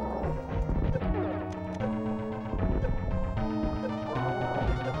a...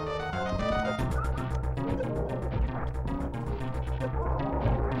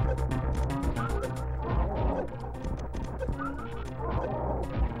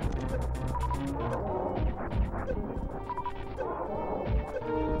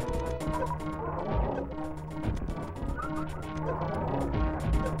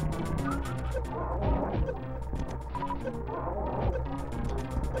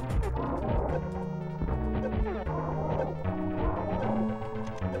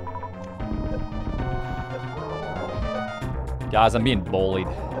 Guys, I'm being bullied.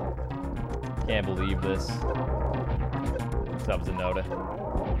 Can't believe this. Subs and Noda.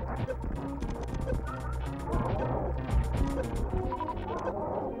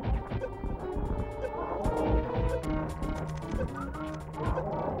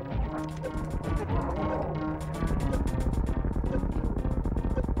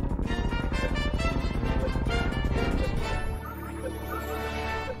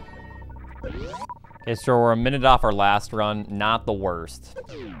 Okay, so we're a minute off our last run. Not the worst.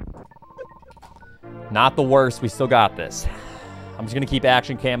 Not the worst. We still got this. I'm just going to keep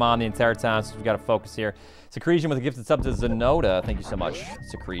action cam on the entire time since we got to focus here. Secretion with a gifted sub to Zenoda. Thank you so much,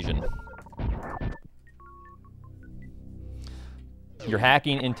 Secretion. You're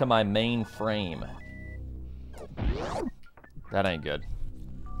hacking into my main frame. That ain't good.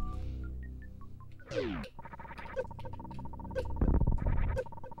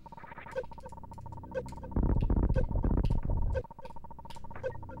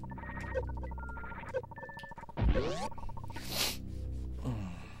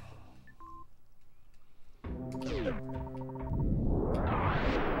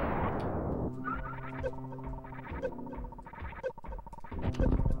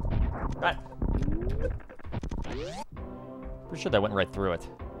 Right. Pretty sure that went right through it.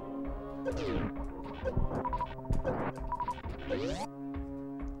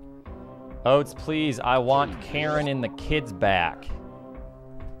 Oats, please, I want Karen and the kids back.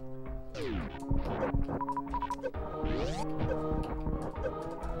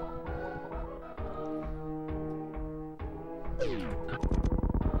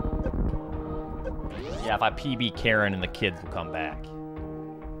 Yeah, if I PB Karen and the kids will come back.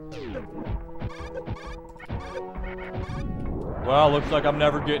 Well, looks like I'm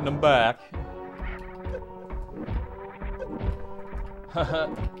never getting them back.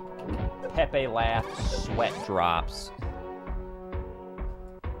 Pepe laughs, sweat drops.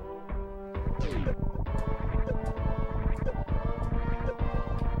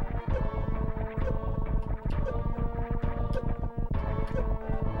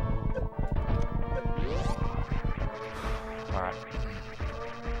 All right.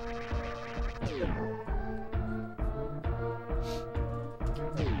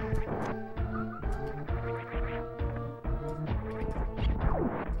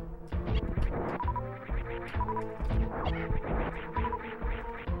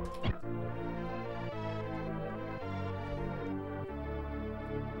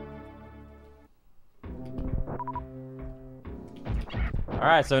 All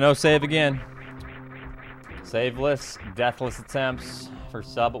right, so no save again. Saveless, deathless attempts for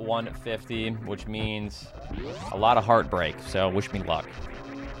sub 150, which means a lot of heartbreak, so wish me luck.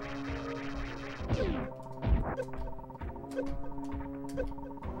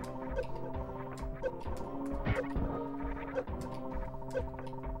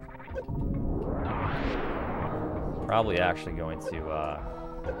 Probably actually going to,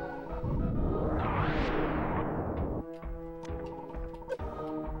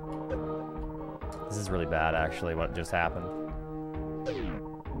 this is really bad, actually, what just happened.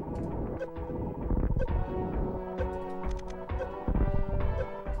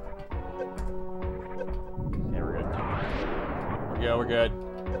 Okay, we're good. We're good.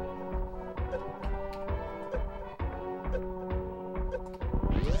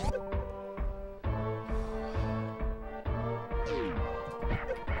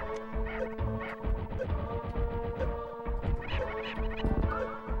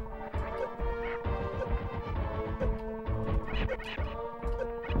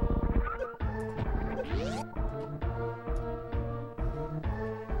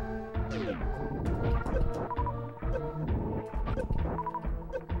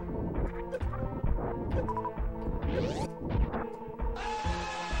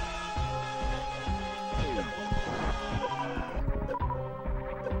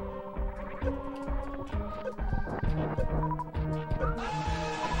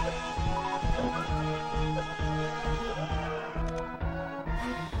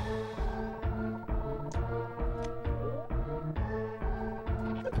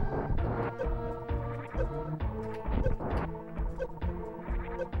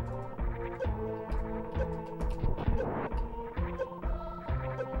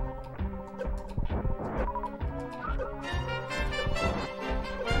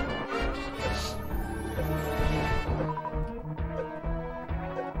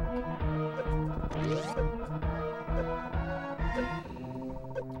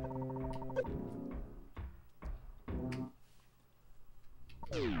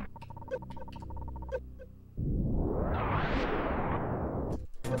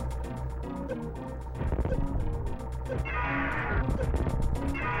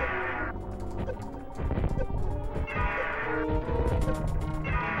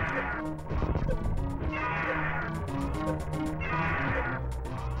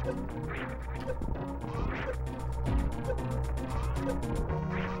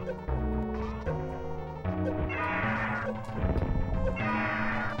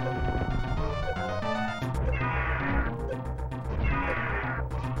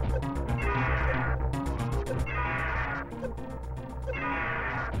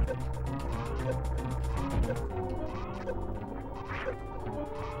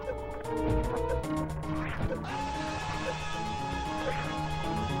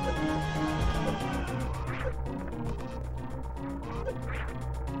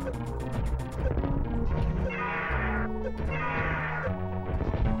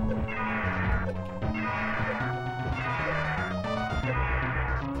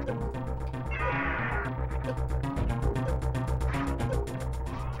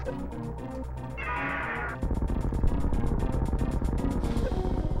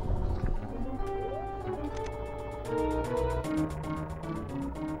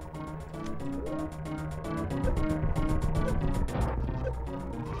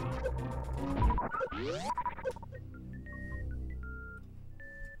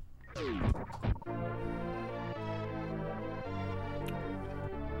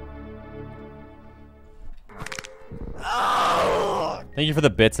 Thank you for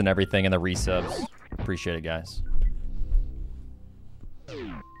the bits and everything and the resubs. Appreciate it, guys.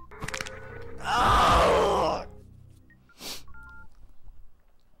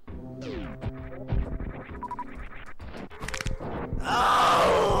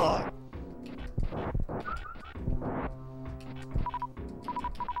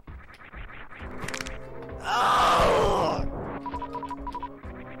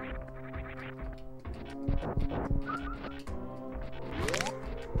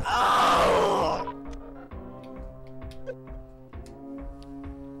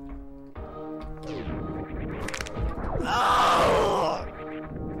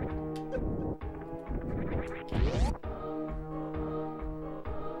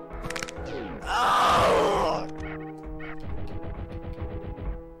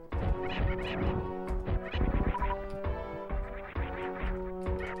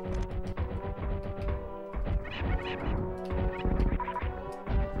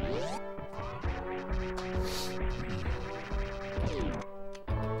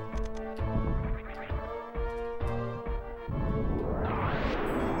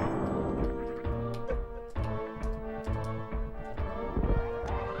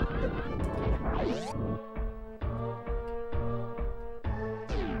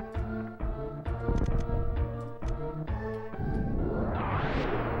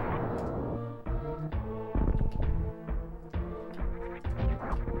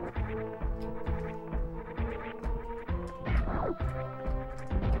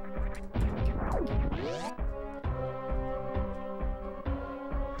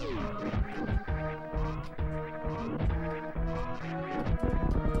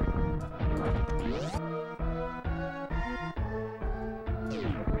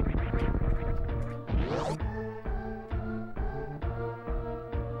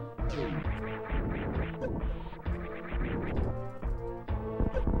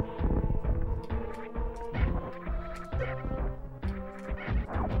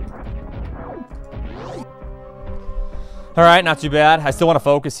 All right, not too bad. I still want to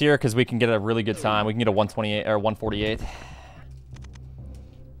focus here because we can get a really good time. We can get a 128 or 148.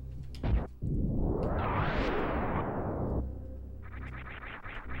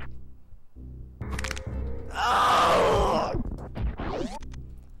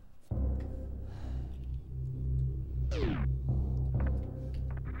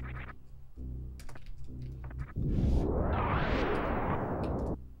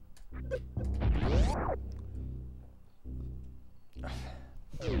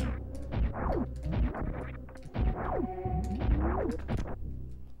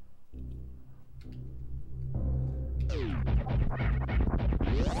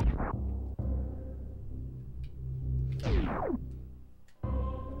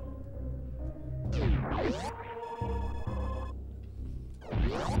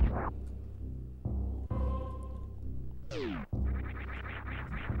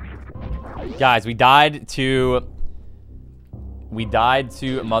 Guys, we died to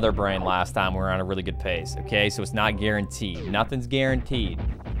Mother Brain last time. We were on a really good pace. Okay, so it's not guaranteed. Nothing's guaranteed.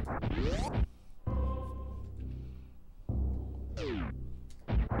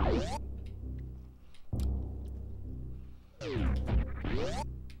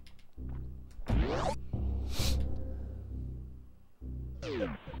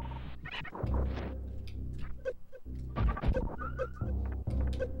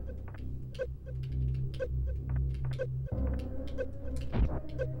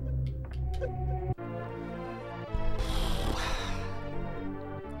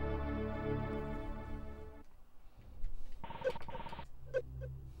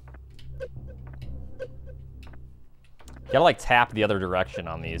 You gotta like tap the other direction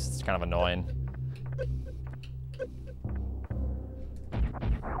on these. It's kind of annoying.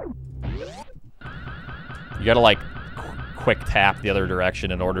 You gotta like quick tap the other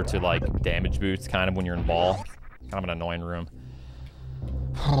direction in order to like damage boost kind of when you're in ball. Kind of an annoying room.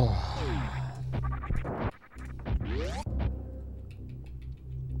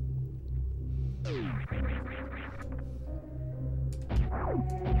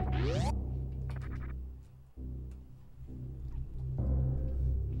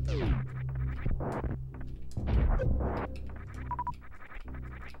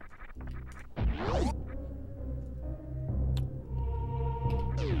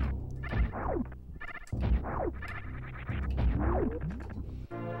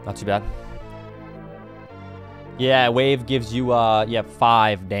 Not too bad. Yeah, wave gives you, yeah,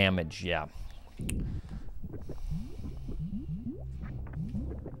 5 damage, yeah.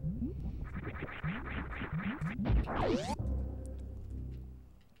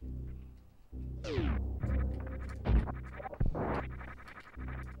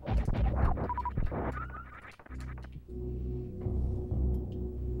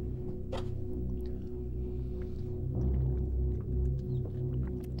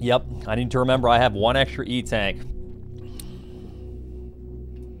 Yep, I need to remember I have 1 extra E-tank.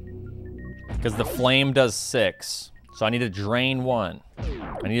 Because the flame does 6. So I need to drain 1.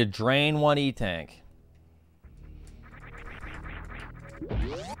 I need to drain 1 E-tank.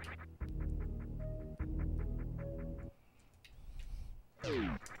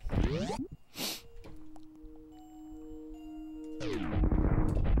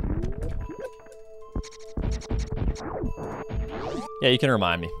 Yeah, you can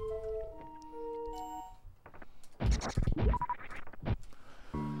remind me.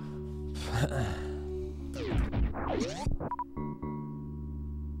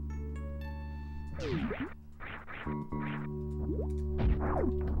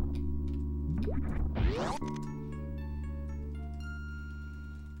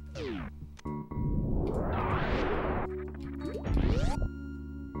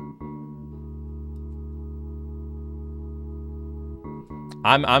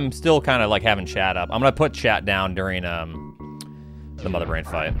 I'm still kind of like having chat up. I'm gonna put chat down during the Mother Brain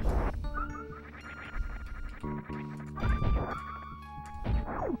fight.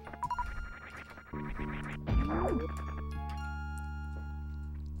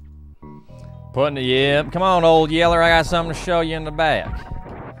 Putting it, yeah. Come on, old yeller. I got something to show you in the back.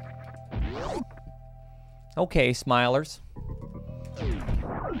 Okay, smilers.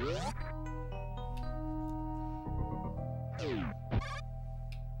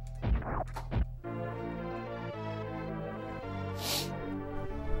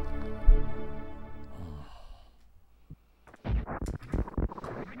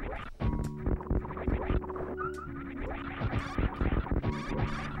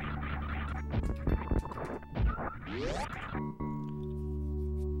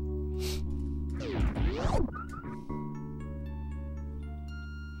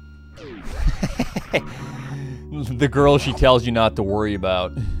 The girl she tells you not to worry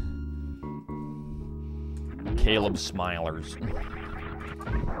about. Caleb Smilers.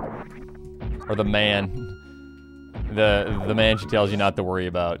 Or the man. The man she tells you not to worry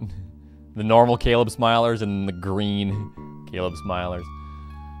about. The normal Caleb Smilers and the green Caleb Smilers.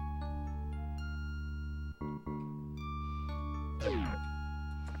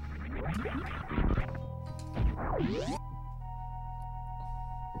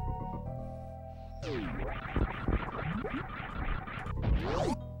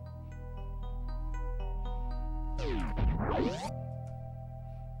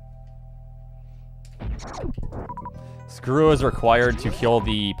 Screw is required to kill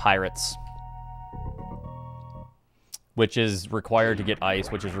the pirates. Which is required to get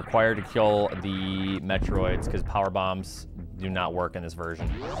ice, which is required to kill the Metroids, because power bombs do not work in this version.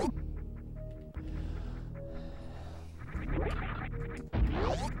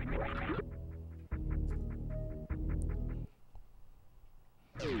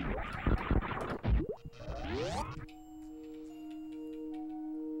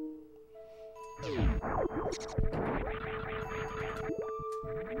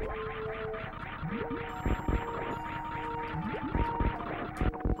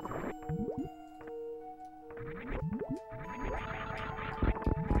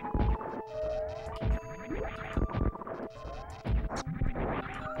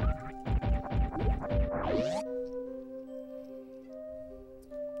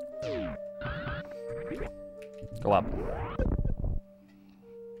 Go up.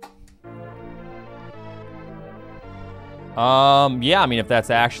 Yeah, I mean, if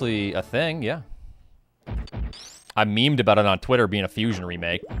that's actually a thing, yeah. I memed about it on Twitter being a Fusion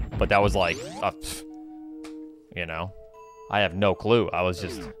remake, but that was like, you know, I have no clue. I was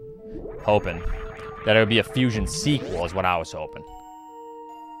just hoping that it would be a Fusion sequel is what I was hoping.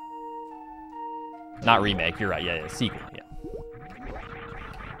 Not remake, you're right, yeah, sequel, yeah.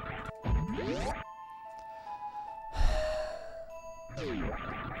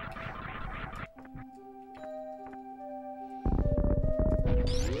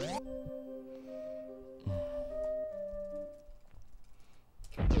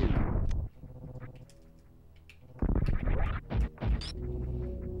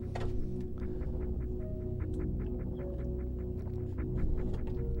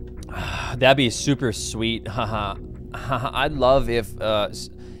 That'd be super sweet. Haha. I'd love if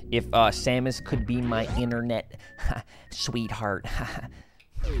If Samus could be my internet sweetheart.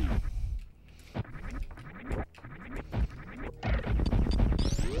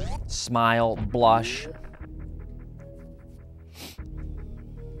 Smile, blush.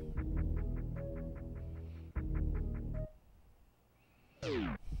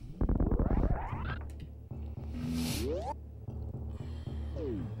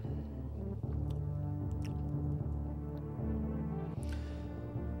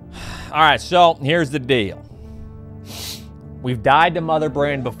 All right, so here's the deal. We've died to Mother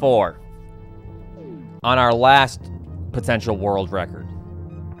Brain before on our last potential world record.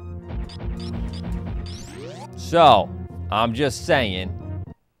 So, I'm just saying,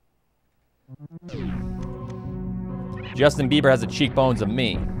 Justin Bieber has the cheekbones of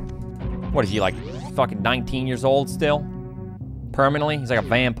me. What is he, like fucking 19 years old still? Permanently? He's like a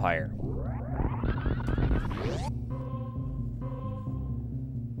vampire.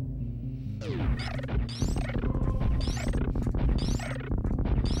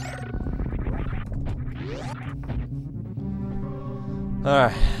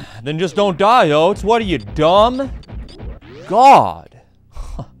 Alright, then just don't die, Oats. What are you, dumb? God.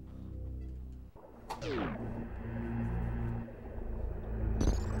 I'm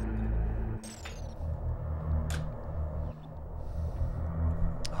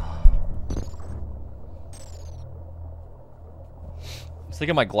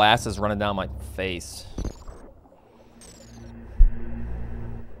thinking my glasses running down my face.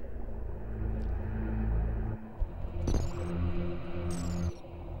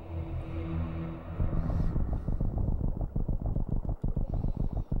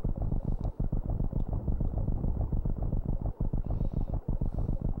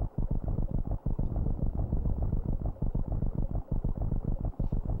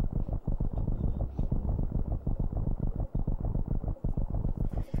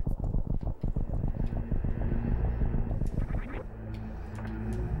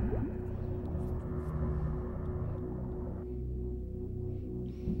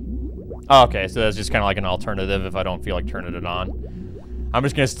 Okay, so that's just kind of like an alternative if I don't feel like turning it on. I'm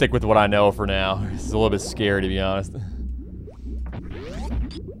just going to stick with what I know for now. It's a little bit scary, to be honest.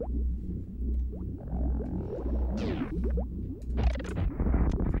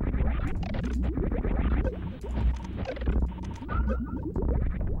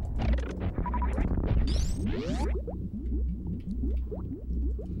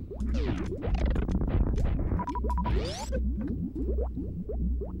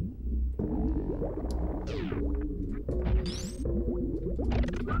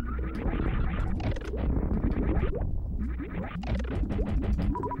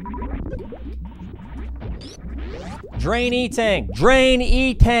 Drain E-Tank! Drain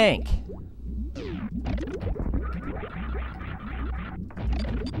E-Tank!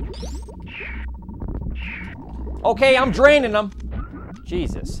 Okay, I'm draining them.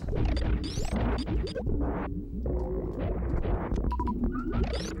 Jesus.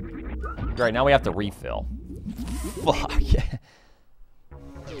 Great, now we have to refill. Fuck.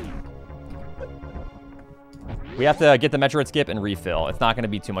 We have to get the Metroid skip and refill. It's not going to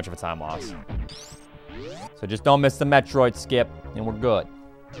be too much of a time loss. So just don't miss the Metroid skip, and we're good.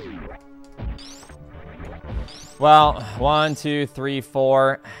 Well, 1, 2, 3,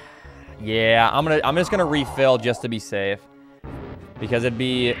 4. Yeah, I'm just gonna refill just to be safe. Because it'd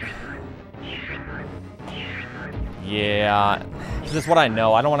be... Yeah. This is what I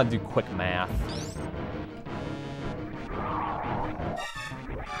know. I don't want to do quick math.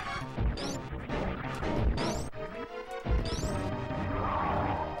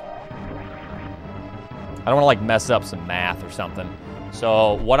 I don't want to like mess up some math or something.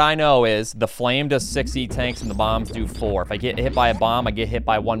 So what I know is the flame does 6 E-Tanks and the bombs do 4. If I get hit by a bomb, I get hit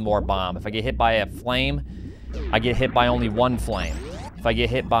by 1 more bomb. If I get hit by a flame, I get hit by only 1 flame. If I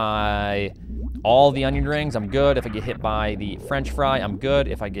get hit by all the onion rings, I'm good. If I get hit by the French fry, I'm good.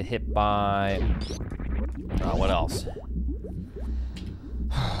 If I get hit by... what else?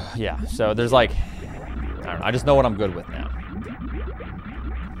 Yeah, so there's like... I don't know. I just know what I'm good with now.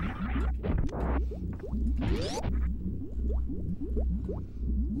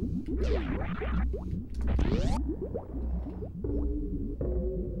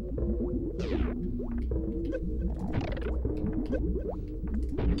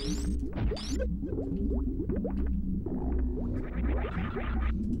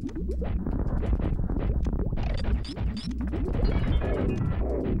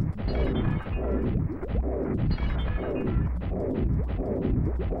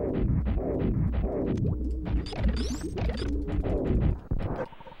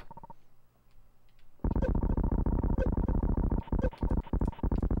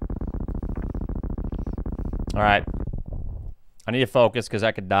 Alright. I need to focus because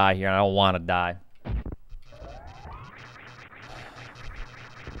I could die here and I don't want to die.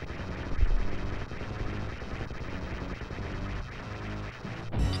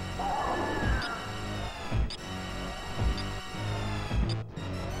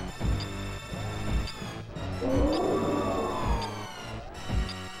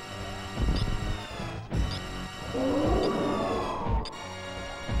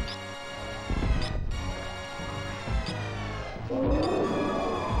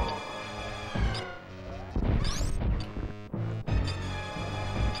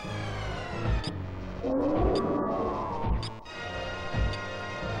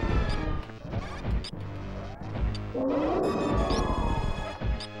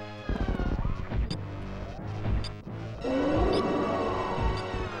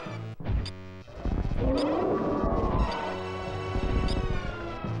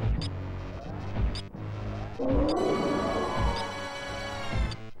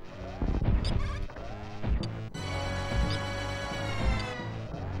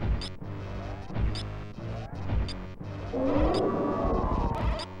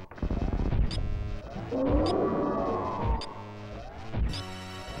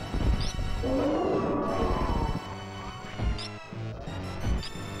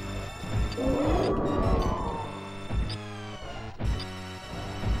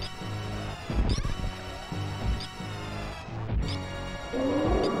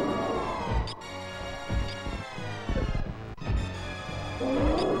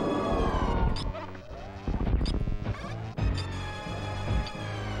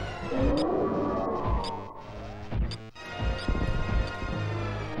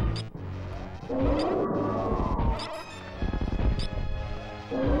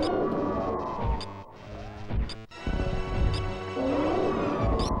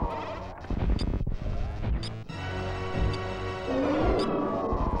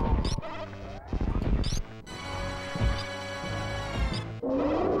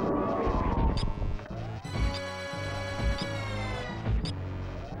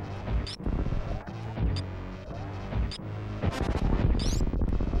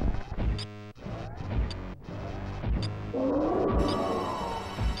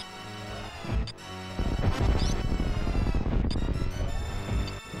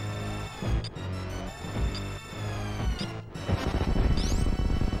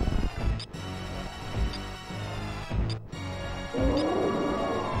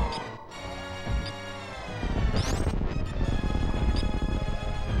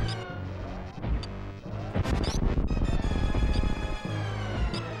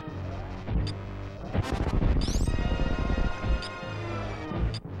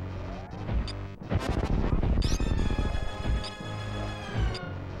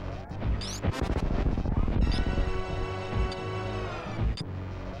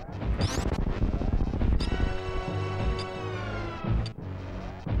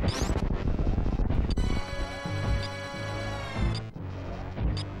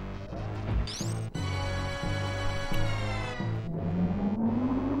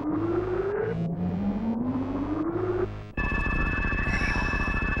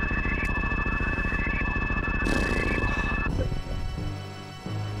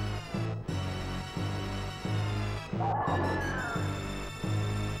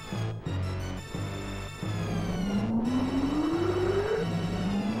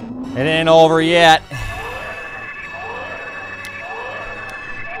 It ain't over yet.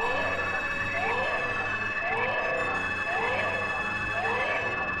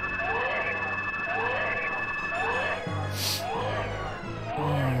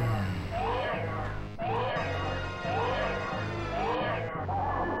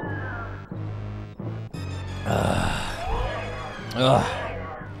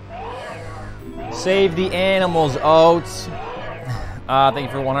 Save the animals, Oats. Thank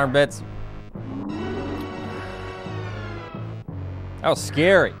you for 100 bits. That was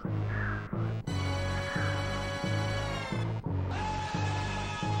scary.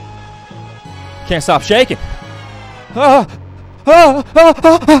 Can't stop shaking.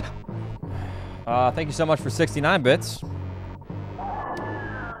 Thank you so much for 69 bits.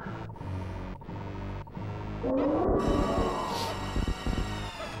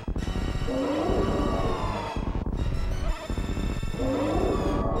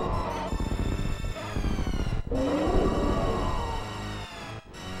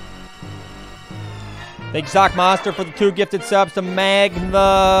 Thank you, Sock Monster, for the 2 gifted subs to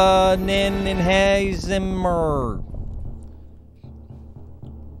Magna Ninhenheimer.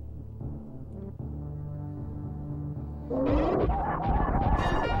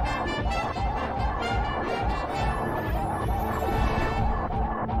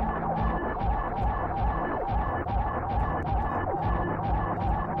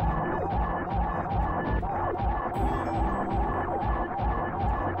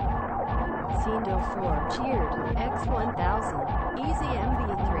 Lucindo 4 cheered. X1000. Easy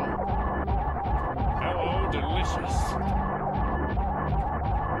MB3. Hello, delicious.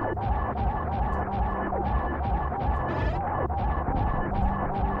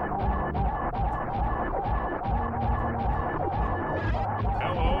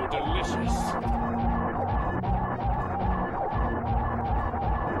 Hello, delicious.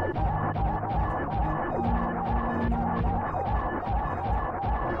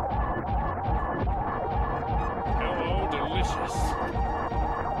 Hello, delicious.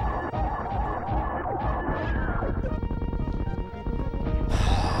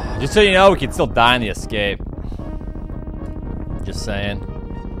 Just so you know, we can still die in the escape. Just saying.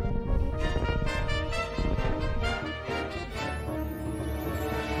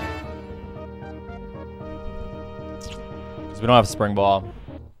 Because we don't have a spring ball.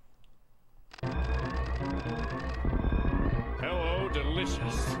 Hello,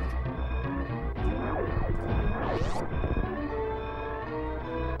 delicious.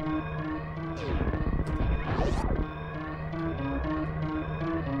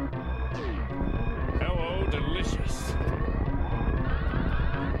 Hello, delicious.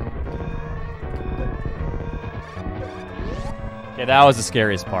 Okay, that was the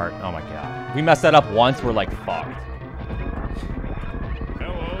scariest part. Oh my god. If we messed that up once, we're like fucked.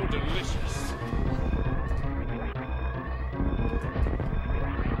 Hello, delicious.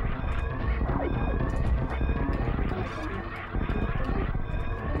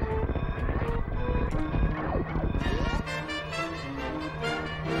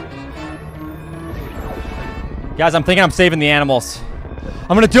 Guys, I'm thinking I'm saving the animals.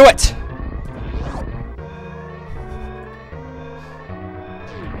 I'm gonna do it!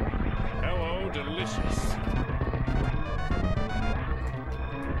 Hello, delicious.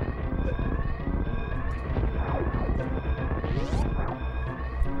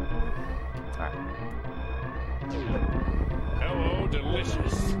 Hello,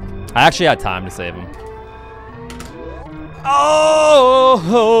 delicious. I actually had time to save him. Oh,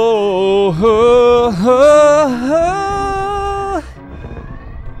 oh, oh, oh,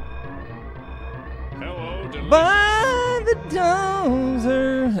 Hello, delicious. by the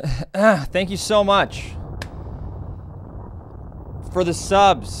dozer. Thank you so much for the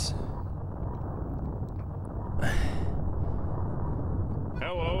subs.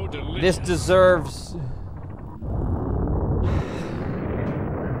 Hello, delicious. This deserves.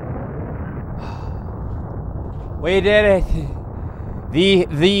 We did it.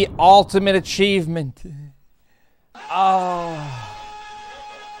 The ultimate achievement. Oh.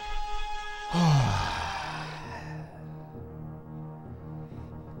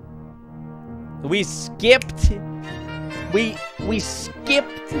 We skipped. We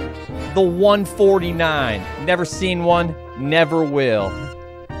skipped the 149. Never seen one, never will.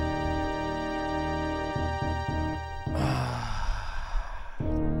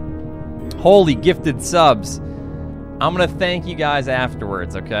 Holy gifted subs. I'm gonna thank you guys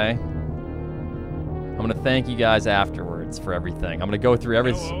afterwards, okay? I'm gonna thank you guys afterwards for everything. I'm gonna go through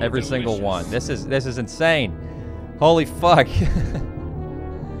every single one. This is insane. Holy fuck.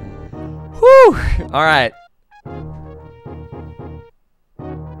 Whew! Alright.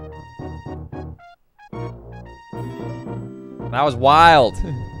 That was wild.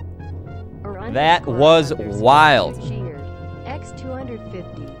 That was wild.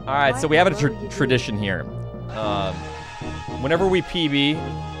 X250. Alright, so we have a tradition here. Whenever we PB,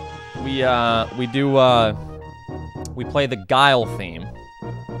 we play the Guile theme.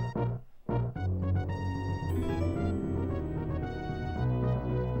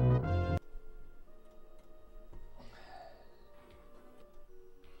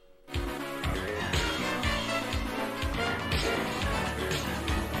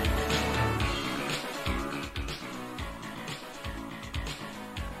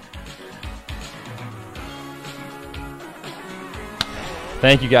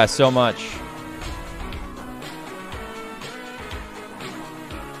 Thank you guys so much.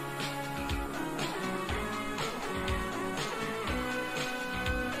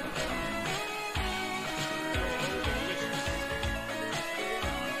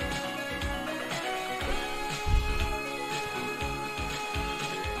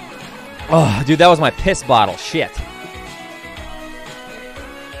 Oh, dude, that was my piss bottle. Shit.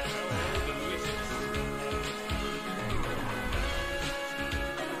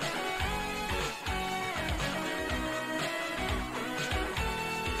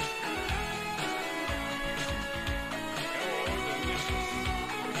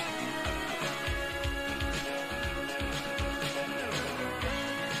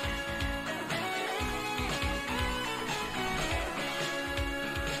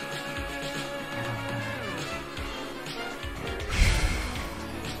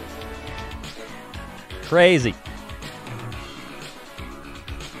 Crazy.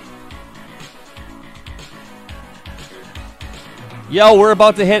 Yo, we're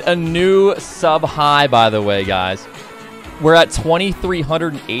about to hit a new sub high, by the way, guys. We're at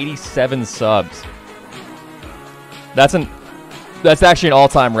 2,387 subs. That's actually an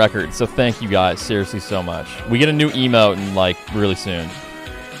all-time record, so thank you guys, seriously, so much. We get a new emote in, like, really soon.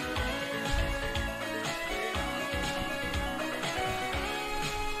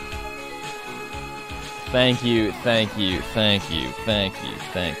 Thank you, thank you, thank you, thank you,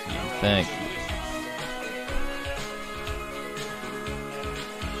 thank you, thank you.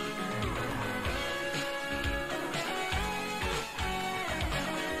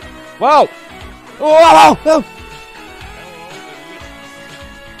 Whoa! Whoa! Whoa!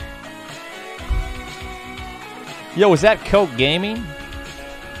 Yo, was that Coke Gaming?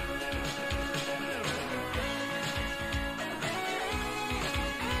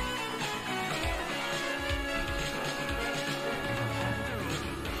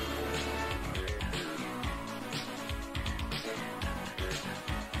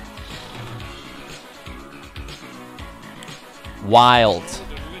 Wild.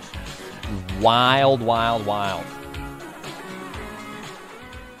 Wild, wild, wild.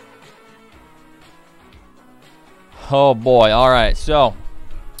 Oh boy, alright, so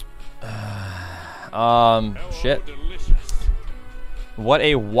shit. What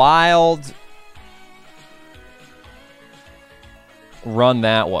a wild run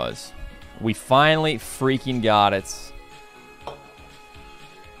that was. We finally freaking got it.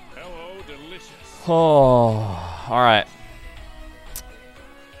 Hello, delicious. Oh, alright.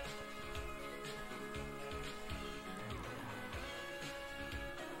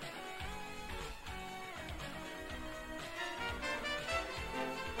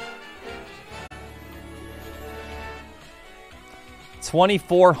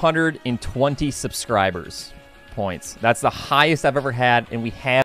 $2,420 subscribers points. That's the highest I've ever had, and we have